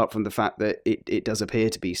this, apart from the fact that it does appear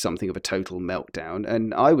to be something of a total meltdown.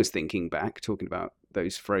 And I was thinking back, talking about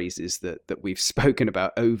those phrases that we've spoken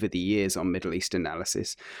about over the years on Middle East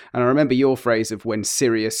analysis. And I remember your phrase of when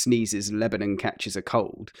Syria sneezes, Lebanon catches a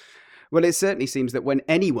cold. Well, it certainly seems that when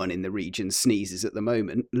anyone in the region sneezes at the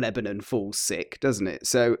moment, Lebanon falls sick, doesn't it?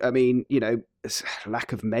 So, I mean,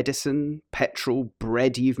 lack of medicine, petrol,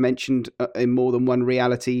 bread you've mentioned in more than one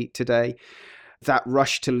reality today. That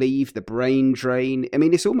rush to leave, the brain drain. I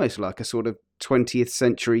mean, it's almost like a sort of 20th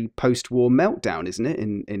century post-war meltdown, isn't it,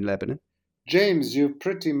 in Lebanon? James, you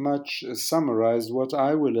pretty much summarized what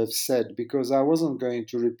I will have said, because I wasn't going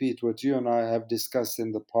to repeat what you and I have discussed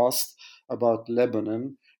in the past about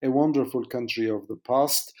Lebanon, a wonderful country of the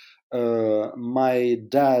past. My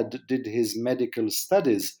dad did his medical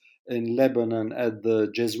studies in Lebanon at the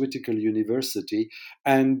Jesuitical University,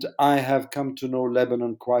 and I have come to know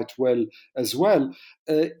Lebanon quite well as well.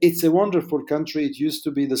 It's a wonderful country. It used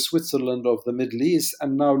to be the Switzerland of the Middle East,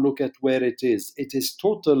 and now look at where it is. It is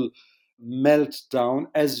total meltdown,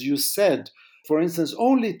 as you said. For instance,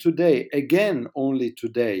 only today,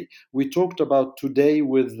 we talked about today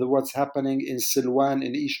with what's happening in Silwan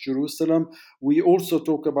in East Jerusalem. We also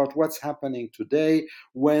talk about what's happening today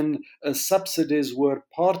when subsidies were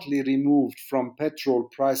partly removed from petrol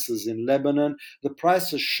prices in Lebanon. The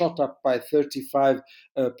prices shot up by 35%.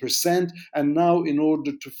 And now, in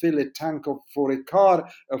order to fill a tank for a car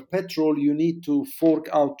of petrol, you need to fork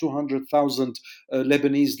out 200,000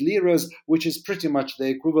 Lebanese liras, which is pretty much the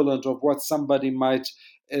equivalent of what somebody might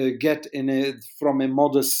get from a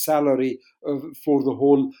modest salary for the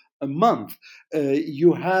whole month.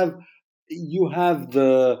 You have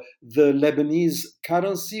the Lebanese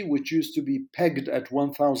currency, which used to be pegged at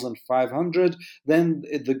 1,500. Then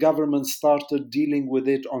the government started dealing with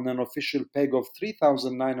it on an official peg of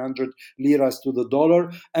 3,900 liras to the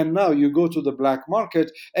dollar. And now you go to the black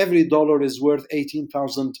market, every dollar is worth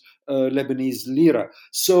 18,000 Lebanese lira.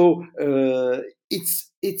 So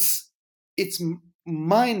it's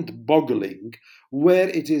mind-boggling where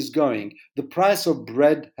it is going. The price of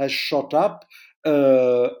bread has shot up.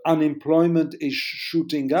 Unemployment is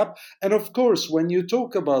shooting up. And of course, when you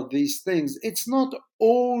talk about these things, it's not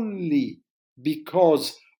only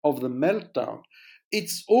because of the meltdown.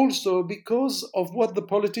 It's also because of what the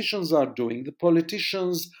politicians are doing. The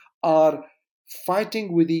politicians are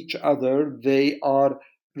fighting with each other. They are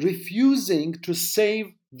refusing to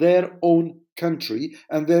save their own country,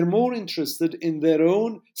 and they're more interested in their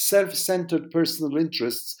own self-centered personal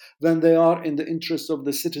interests than they are in the interests of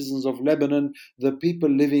the citizens of Lebanon, the people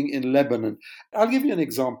living in Lebanon. I'll give you an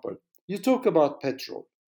example. You talk about petrol.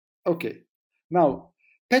 Okay. Now,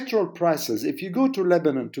 petrol prices, if you go to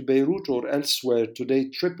Lebanon, to Beirut or elsewhere today,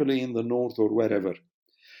 Tripoli in the north or wherever,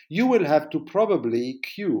 you will have to probably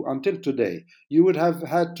queue until today. You would have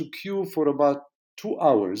had to queue for about 2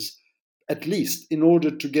 hours at least in order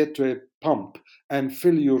to get to a pump and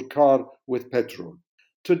fill your car with petrol.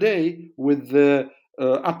 Today, with the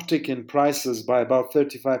uptick in prices by about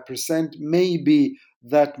 35%, maybe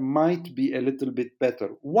that might be a little bit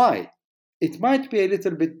better. Why? It might be a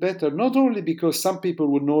little bit better, not only because some people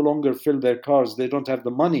will no longer fill their cars, they don't have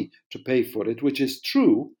the money to pay for it, which is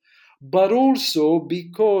true, but also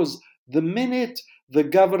because the minute the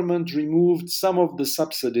government removed some of the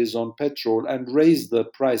subsidies on petrol and raised the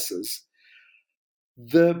prices,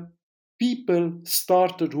 the people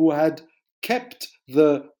started who had kept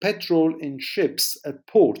the petrol in ships at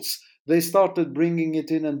ports. They started bringing it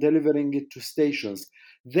in and delivering it to stations.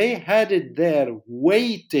 They had it there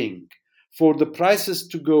waiting for the prices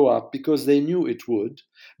to go up because they knew it would,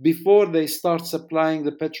 before they start supplying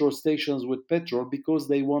the petrol stations with petrol because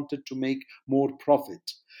they wanted to make more profit.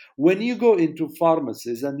 When you go into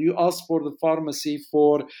pharmacies and you ask for the pharmacy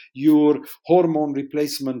for your hormone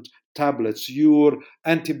replacement tablets, your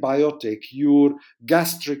antibiotic, your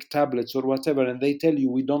gastric tablets, or whatever, and they tell you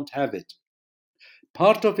we don't have it.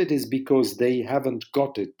 Part of it is because they haven't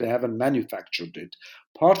got it, they haven't manufactured it.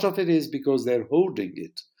 Part of it is because they're holding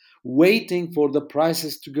it, waiting for the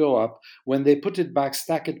prices to go up. When they put it back,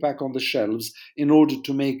 stack it back on the shelves in order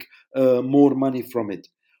to make more money from it.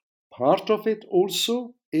 Part of it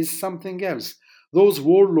also is something else. Those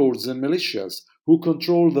warlords and militias who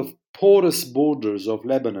control the porous borders of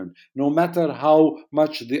Lebanon, no matter how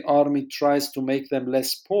much the army tries to make them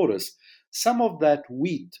less porous, some of that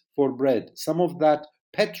wheat for bread, some of that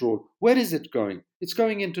petrol, where is it going? It's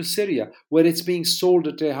going into Syria, where it's being sold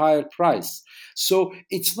at a higher price. So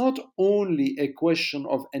it's not only a question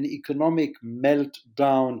of an economic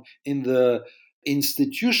meltdown in the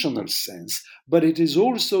institutional sense, but it is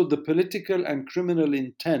also the political and criminal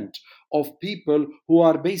intent of people who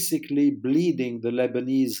are basically bleeding the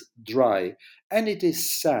Lebanese dry. And it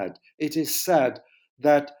is sad. It is sad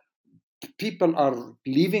that people are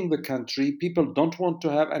leaving the country. People don't want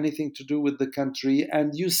to have anything to do with the country.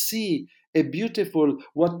 And you see a beautiful,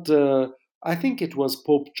 I think it was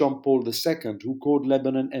Pope John Paul II who called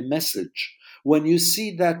Lebanon a message. When you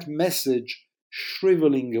see that message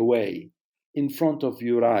shriveling away in front of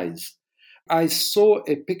your eyes. I saw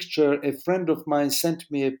a picture, a friend of mine sent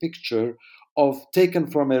me a picture of taken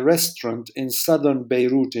from a restaurant in southern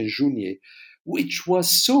Beirut in Jounieh, which was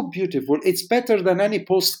so beautiful. It's better than any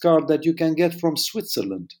postcard that you can get from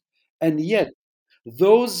Switzerland. And yet,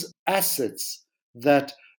 those assets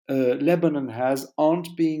that Lebanon has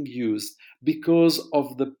aren't being used because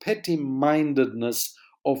of the petty mindedness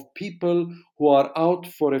of people who are out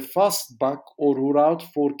for a fast buck or who are out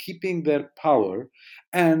for keeping their power,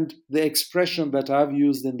 and the expression that I've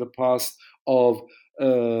used in the past of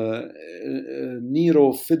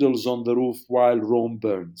Nero fiddles on the roof while Rome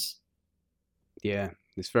burns. Yeah,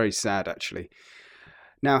 it's very sad, actually.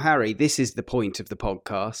 Now, Harry, this is the point of the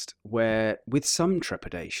podcast where, with some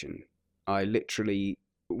trepidation, I literally,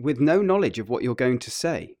 with no knowledge of what you're going to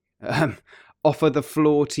say, offer the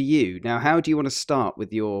floor to you. Now, how do you want to start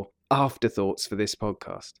with your afterthoughts for this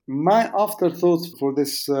podcast? My afterthoughts for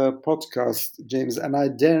this podcast, James, and I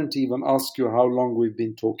daren't even ask you how long we've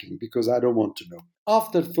been talking because I don't want to know.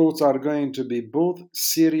 Afterthoughts are going to be both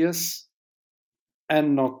serious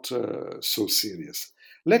and not so serious.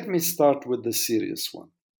 Let me start with the serious one.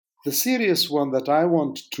 The serious one that I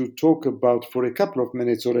want to talk about for a couple of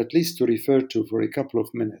minutes, or at least to refer to for a couple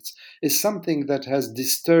of minutes, is something that has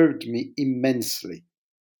disturbed me immensely.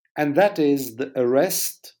 And that is the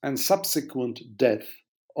arrest and subsequent death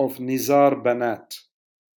of Nizar Banat,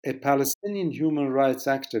 a Palestinian human rights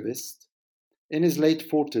activist in his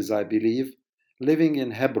late 40s, I believe, living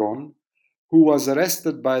in Hebron, who was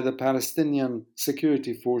arrested by the Palestinian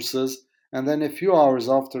security forces, and then a few hours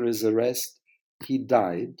after his arrest, he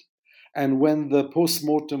died. And when the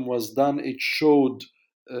post-mortem was done, it showed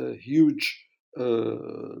huge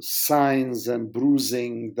signs and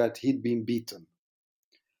bruising that he'd been beaten.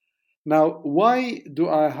 Now, why do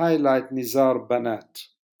I highlight Nizar Banat?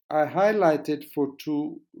 I highlight it for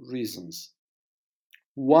two reasons.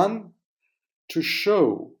 One, to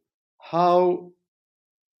show how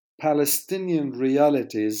Palestinian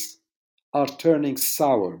realities are turning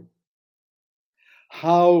sour,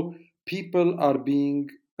 how people are being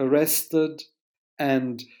arrested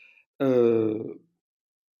and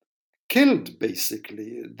killed,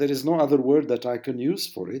 basically. There is no other word that I can use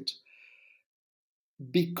for it,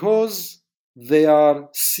 because they are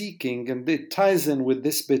seeking, and it ties in with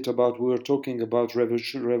this bit about we were talking about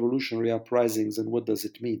revolutionary uprisings and what does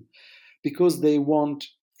it mean, because they want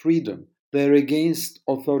freedom. They're against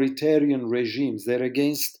authoritarian regimes. They're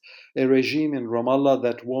against a regime in Ramallah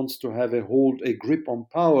that wants to have a grip on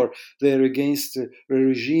power. They're against a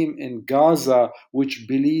regime in Gaza which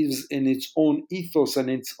believes in its own ethos and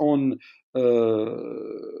its own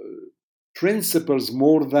principles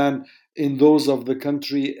more than in those of the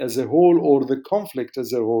country as a whole or the conflict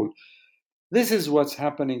as a whole. This is what's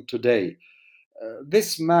happening today.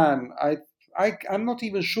 This man, I'm not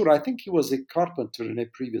even sure. I think he was a carpenter in a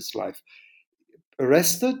previous life.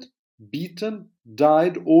 Arrested, beaten,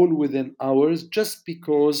 died all within hours just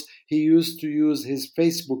because he used to use his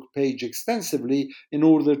Facebook page extensively in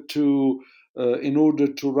order to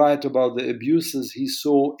write about the abuses he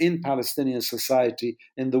saw in Palestinian society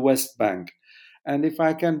in the West Bank. And if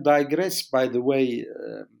I can digress, by the way,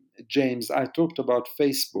 James, I talked about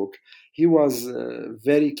Facebook. He was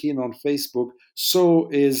very keen on Facebook. So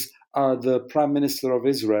is the Prime Minister of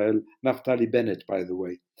Israel, Naftali Bennett, by the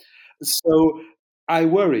way. So I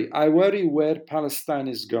worry where Palestine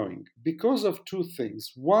is going because of two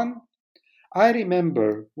things. One, I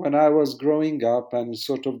remember when I was growing up and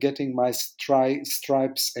sort of getting my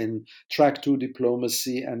stripes in track two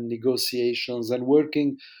diplomacy and negotiations and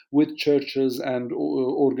working with churches and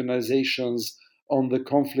organizations on the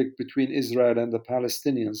conflict between Israel and the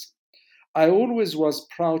Palestinians. I always was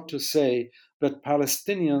proud to say that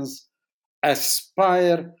Palestinians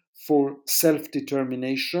aspire for self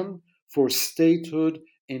determination, for statehood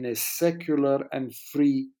in a secular and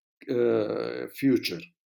free future.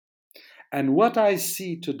 And what I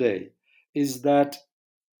see today is that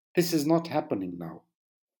this is not happening now.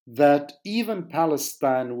 That even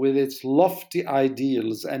Palestine, with its lofty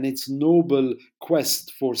ideals and its noble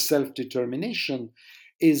quest for self determination,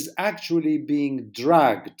 is actually being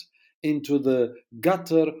dragged into the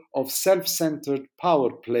gutter of self centered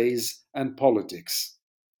power plays and politics.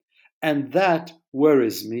 And that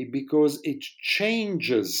worries me because it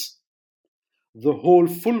changes the whole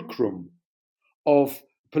fulcrum of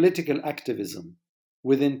political activism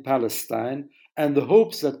within Palestine and the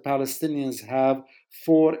hopes that Palestinians have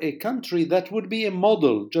for a country that would be a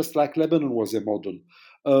model, just like Lebanon was a model,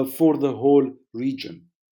 for the whole region.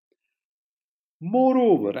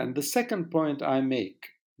 Moreover, and the second point I make,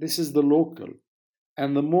 this is the local,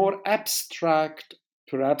 and the more abstract,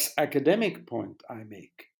 perhaps academic point I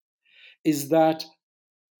make, is that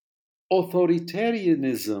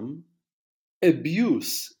authoritarianism,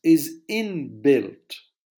 abuse, is inbuilt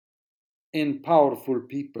in powerful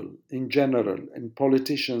people in general, in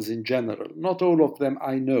politicians in general. Not all of them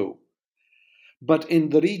I know. But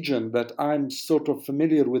in the region that I'm sort of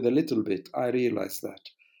familiar with a little bit, I realize that.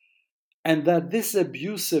 And that this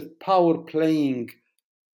abusive power playing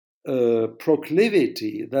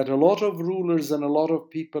proclivity that a lot of rulers and a lot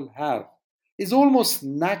of people have is almost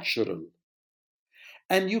natural.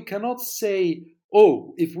 And you cannot say,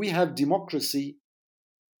 oh, if we have democracy,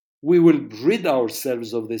 we will rid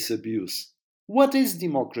ourselves of this abuse. What is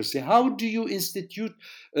democracy? How do you institute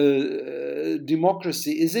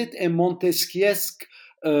democracy? Is it a Montesquieuesque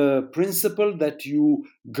principle that you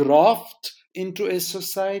graft into a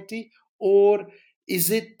society? Or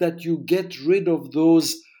is it that you get rid of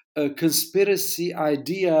those conspiracy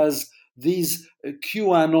ideas, these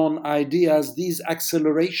QAnon ideas, these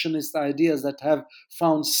accelerationist ideas that have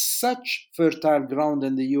found such fertile ground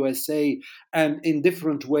in the USA and in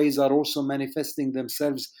different ways are also manifesting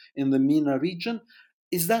themselves in the MENA region?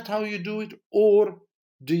 Is that how you do it? Or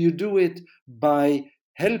do you do it by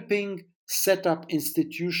helping set up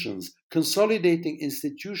institutions, consolidating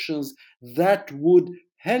institutions that would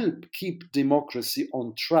help keep democracy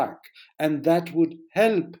on track and that would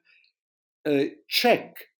help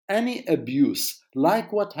check any abuse,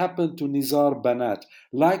 like what happened to Nizar Banat,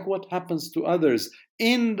 like what happens to others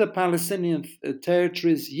in the Palestinian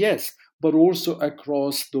territories, yes, but also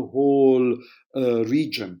across the whole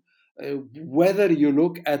region. Whether you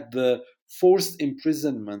look at the forced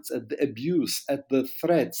imprisonments, at the abuse, at the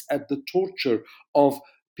threats, at the torture of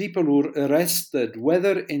people who were arrested,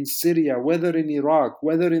 whether in Syria, whether in Iraq,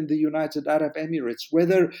 whether in the United Arab Emirates,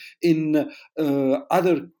 whether in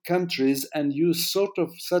other countries, and you sort of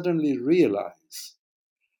suddenly realize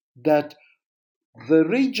that the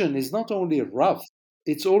region is not only rough,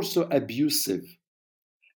 it's also abusive.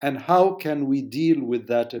 And how can we deal with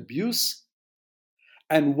that abuse?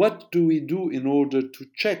 And what do we do in order to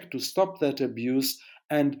check, to stop that abuse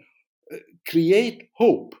and create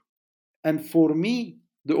hope? And for me,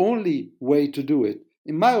 the only way to do it,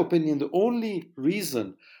 in my opinion, the only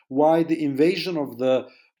reason why the invasion of the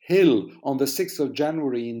Hill on the 6th of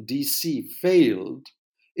January in DC failed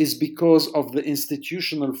is because of the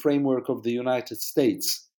institutional framework of the United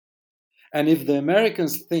States. And if the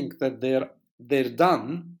Americans think that they're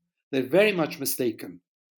done, they're very much mistaken.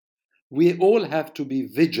 We all have to be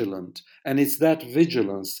vigilant, and it's that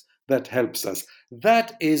vigilance that helps us.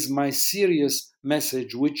 That is my serious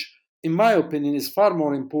message, which in my opinion, is far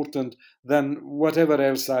more important than whatever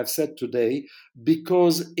else I've said today,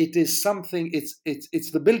 because it is something,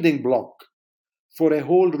 it's the building block for a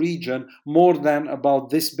whole region more than about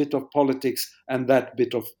this bit of politics and that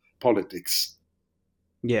bit of politics.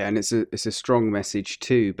 Yeah, and it's a strong message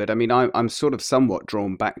too. But I mean, I'm sort of somewhat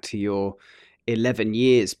drawn back to your 11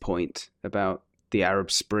 years point about the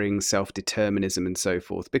Arab Spring, self-determinism and so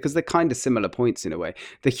forth, because they're kind of similar points in a way.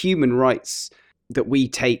 The human rights that we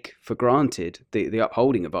take for granted, the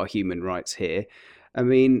upholding of our human rights here, I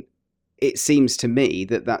mean, it seems to me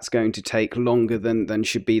that that's going to take longer than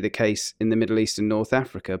should be the case in the Middle East and North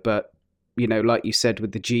Africa. But, you know, like you said,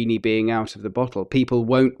 with the genie being out of the bottle, people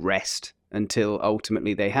won't rest until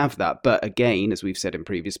ultimately they have that. But again, as we've said in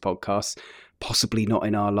previous podcasts, possibly not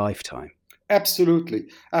in our lifetime. Absolutely,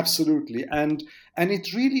 absolutely, and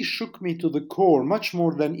it really shook me to the core, much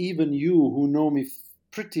more than even you, who know me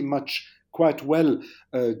pretty much quite well,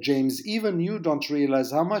 James. Even you don't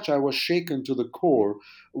realize how much I was shaken to the core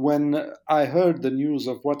when I heard the news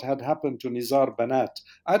of what had happened to Nizar Banat.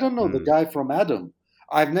 I don't know the Mm. guy from Adam.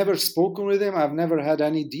 I've never spoken with him. I've never had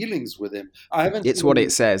any dealings with him. I haven't It's what it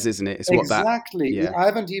even says, isn't it? It's what that, Exactly. yeah. I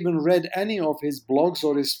haven't even read any of his blogs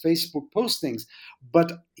or his Facebook postings, but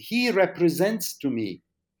he represents to me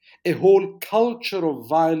a whole culture of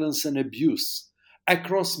violence and abuse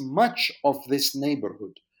across much of this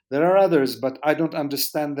neighborhood. There are others, but I don't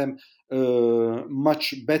understand them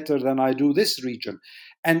much better than I do this region.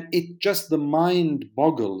 And it just, the mind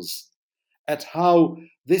boggles at how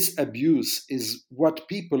this abuse is what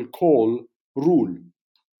people call rule.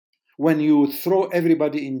 When you throw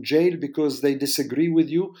everybody in jail because they disagree with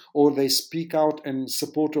you or they speak out in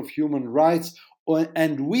support of human rights,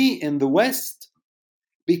 and we in the West,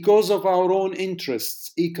 because of our own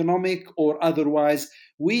interests, economic or otherwise,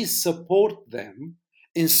 we support them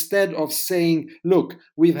instead of saying, look,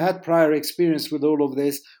 we've had prior experience with all of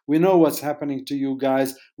this. We know what's happening to you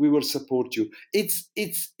guys. We will support you. It's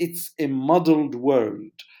a muddled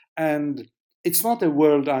world. And it's not a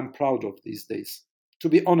world I'm proud of these days. To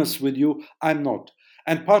be honest with you, I'm not.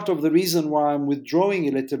 And part of the reason why I'm withdrawing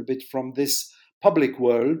a little bit from this public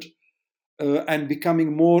world and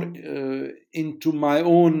becoming more into my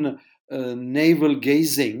own navel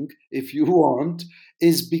gazing, if you want,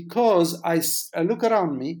 is because I look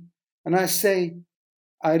around me and I say,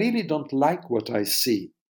 I really don't like what I see.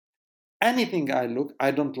 Anything I look, I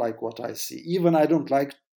don't like what I see. Even I don't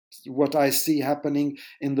like what I see happening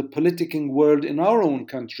in the political world in our own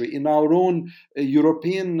country, in our own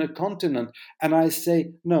European continent. And I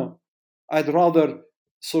say, no, I'd rather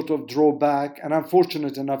sort of draw back, and I'm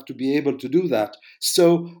fortunate enough to be able to do that.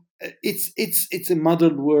 So it's a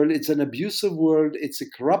muddled world, it's an abusive world, it's a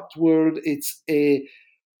corrupt world, it's a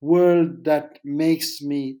world that makes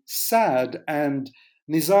me sad. And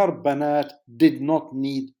Nizar Banat did not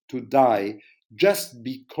need to die just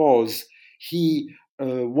because he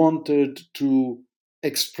wanted to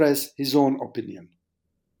express his own opinion.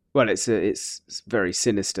 Well, it's very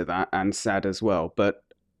sinister, that, and sad as well. But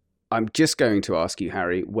I'm just going to ask you,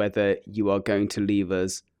 Harry, whether you are going to leave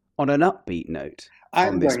us on an upbeat note on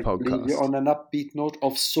I'm this going to leave you podcast. on an upbeat note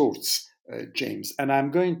of sorts, James, and I'm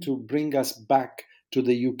going to bring us back to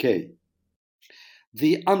the UK.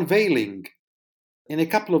 The unveiling in a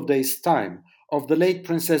couple of days' time of the late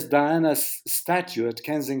Princess Diana's statue at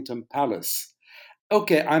Kensington Palace.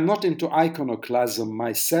 Okay, I'm not into iconoclasm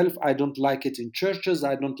myself. I don't like it in churches.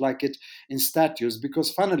 I don't like it in statues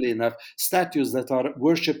because, funnily enough, statues that are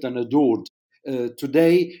worshipped and adored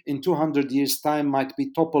today, in 200 years' time, might be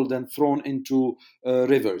toppled and thrown into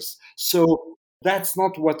rivers. So that's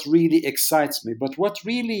not what really excites me. But what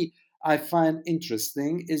really I find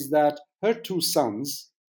interesting is that her two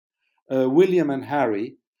sons, William and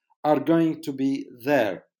Harry, are going to be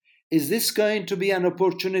there. Is this going to be an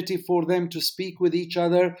opportunity for them to speak with each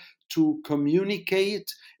other, to communicate?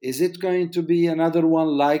 Is it going to be another one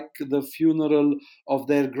like the funeral of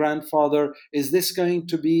their grandfather? Is this going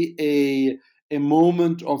to be a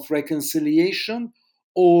moment of reconciliation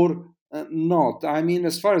or not? I mean,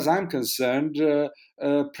 as far as I'm concerned,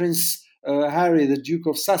 Prince Harry, the Duke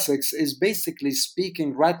of Sussex, is basically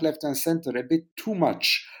speaking right, left, and center a bit too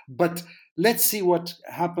much. But let's see what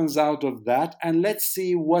happens out of that, and let's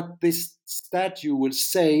see what this statue will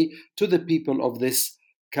say to the people of this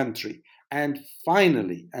country. And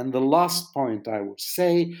finally, and the last point I will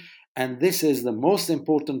say, and this is the most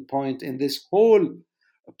important point in this whole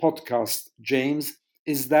podcast, James,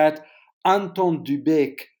 is that Anton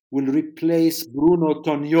Dubek will replace Bruno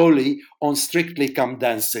Tonioli on Strictly Come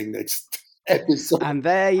Dancing next episode. And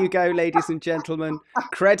there you go, ladies and gentlemen.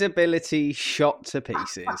 Credibility shot to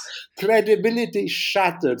pieces. Credibility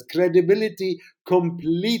shattered, credibility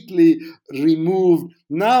completely removed.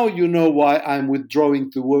 Now you know why I'm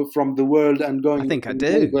withdrawing from the world and going I think I to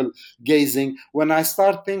do. navel gazing. When I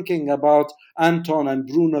start thinking about Anton and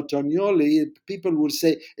Bruno Tonioli, people will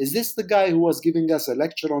say, is this the guy who was giving us a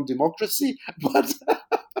lecture on democracy? But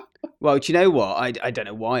Well, do you know what? I don't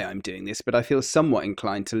know why I'm doing this, but I feel somewhat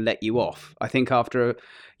inclined to let you off. I think after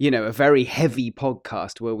a very heavy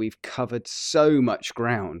podcast where we've covered so much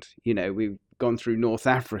ground, we've gone through North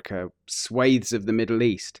Africa, swathes of the Middle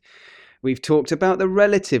East. We've talked about the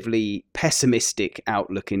relatively pessimistic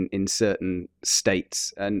outlook in certain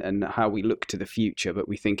states and how we look to the future, but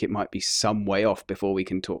we think it might be some way off before we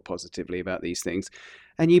can talk positively about these things.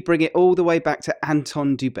 And you bring it all the way back to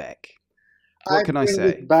Anton Dubek. What can I bring say?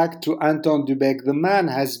 it back to Anton Dubek. The man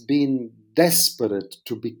has been desperate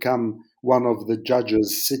to become one of the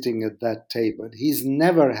judges sitting at that table. He's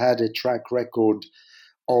never had a track record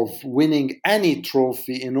of winning any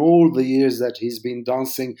trophy in all the years that he's been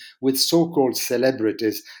dancing with so-called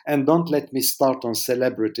celebrities. And don't let me start on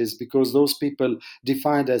celebrities, because those people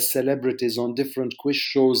defined as celebrities on different quiz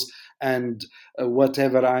shows and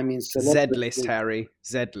whatever. I mean, Z-list, Harry.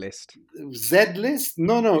 Z-list. Z-list?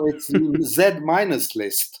 No, it's Z minus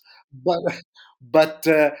list. But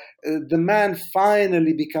the man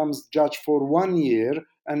finally becomes judge for 1 year,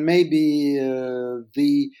 and maybe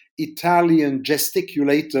the Italian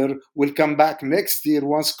gesticulator will come back next year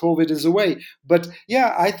once COVID is away. But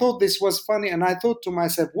yeah, I thought this was funny, and I thought to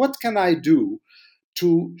myself, what can I do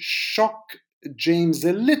to shock James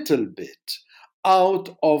a little bit out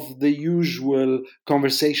of the usual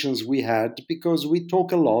conversations we had, because we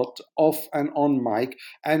talk a lot off and on mic.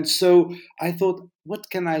 And so I thought, what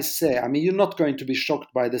can I say? I mean, you're not going to be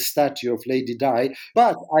shocked by the statue of Lady Di,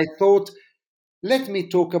 but I thought, let me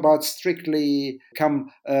talk about Strictly Come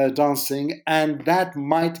Dancing, and that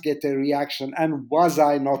might get a reaction. And was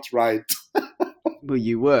I not right? Well,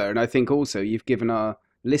 you were. And I think also you've given our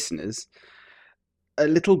listeners a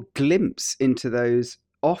little glimpse into those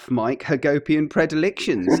off-mic Hagopian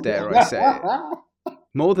predilections, dare I say it.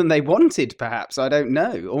 More than they wanted, perhaps, I don't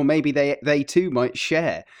know. Or maybe they too might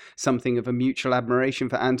share something of a mutual admiration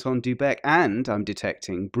for Anton du Beke and, I'm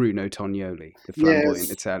detecting, Bruno Tognoli, the flamboyant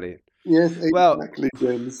Italian. Yes, exactly, well,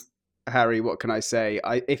 James. Harry, what can I say?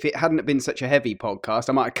 If it hadn't been such a heavy podcast,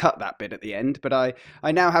 I might have cut that bit at the end, but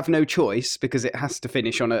I now have no choice because it has to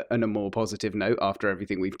finish on a more positive note after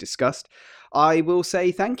everything we've discussed. I will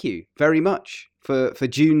say thank you very much for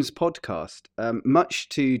June's podcast. Much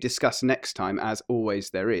to discuss next time, as always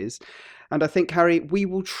there is. And I think, Harry, we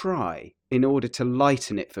will try, in order to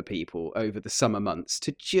lighten it for people over the summer months,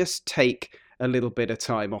 to just take a little bit of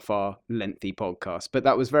time off our lengthy podcast. But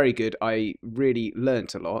that was very good. I really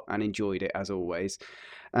learnt a lot and enjoyed it, as always.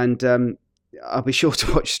 And I'll be sure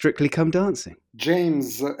to watch Strictly Come Dancing.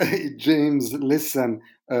 James, listen,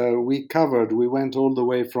 we went all the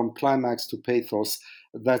way from climax to pathos.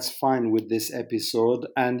 That's fine with this episode.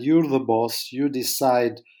 And you're the boss. You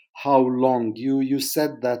decide how long. You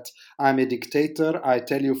said that I'm a dictator. I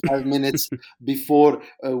tell you 5 minutes before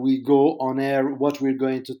we go on air what we're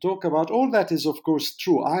going to talk about. All that is, of course,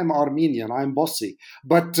 true. I'm Armenian. I'm bossy.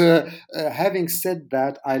 But having said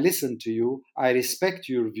that, I listen to you. I respect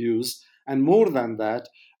your views. And more than that,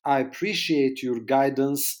 I appreciate your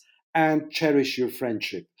guidance and cherish your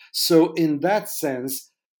friendship. So in that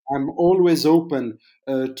sense, I'm always open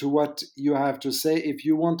to what you have to say. If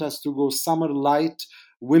you want us to go summer light,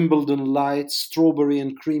 Wimbledon light, strawberry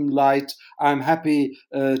and cream light, I'm happy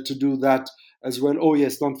to do that as well. Oh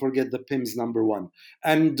yes, don't forget the PIMS #1.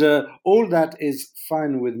 And all that is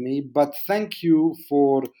fine with me. But thank you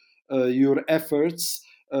for your efforts.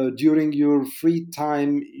 During your free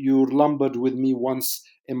time, you're lumbered with me once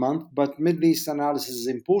a month. But Middle East analysis is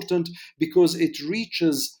important because it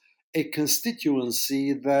reaches a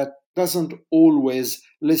constituency that doesn't always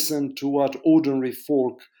listen to what ordinary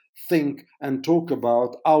folk think and talk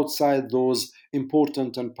about outside those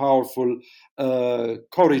important and powerful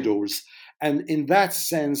corridors. And in that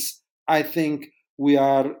sense, I think we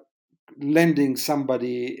are lending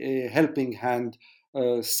somebody a helping hand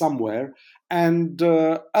somewhere. And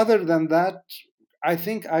other than that, I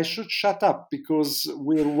think I should shut up because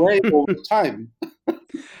we're way over time.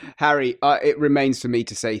 Harry, it remains for me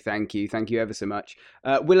to say thank you. Thank you ever so much.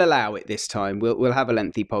 We'll allow it this time. We'll have a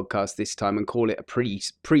lengthy podcast this time and call it a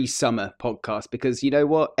pre-summer podcast because you know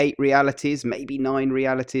what? 8 realities, maybe 9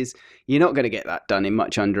 realities. You're not going to get that done in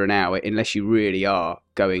much under an hour unless you really are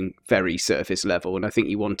going very surface level. And I think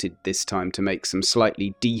you wanted this time to make some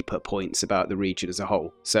slightly deeper points about the region as a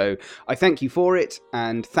whole. So I thank you for it.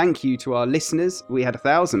 And thank you to our listeners. We had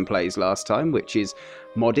 1,000 plays last time, which is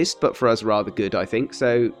modest, but for us rather good, I think.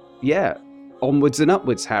 So yeah, onwards and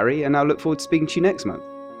upwards, Harry. And I look forward to speaking to you next month.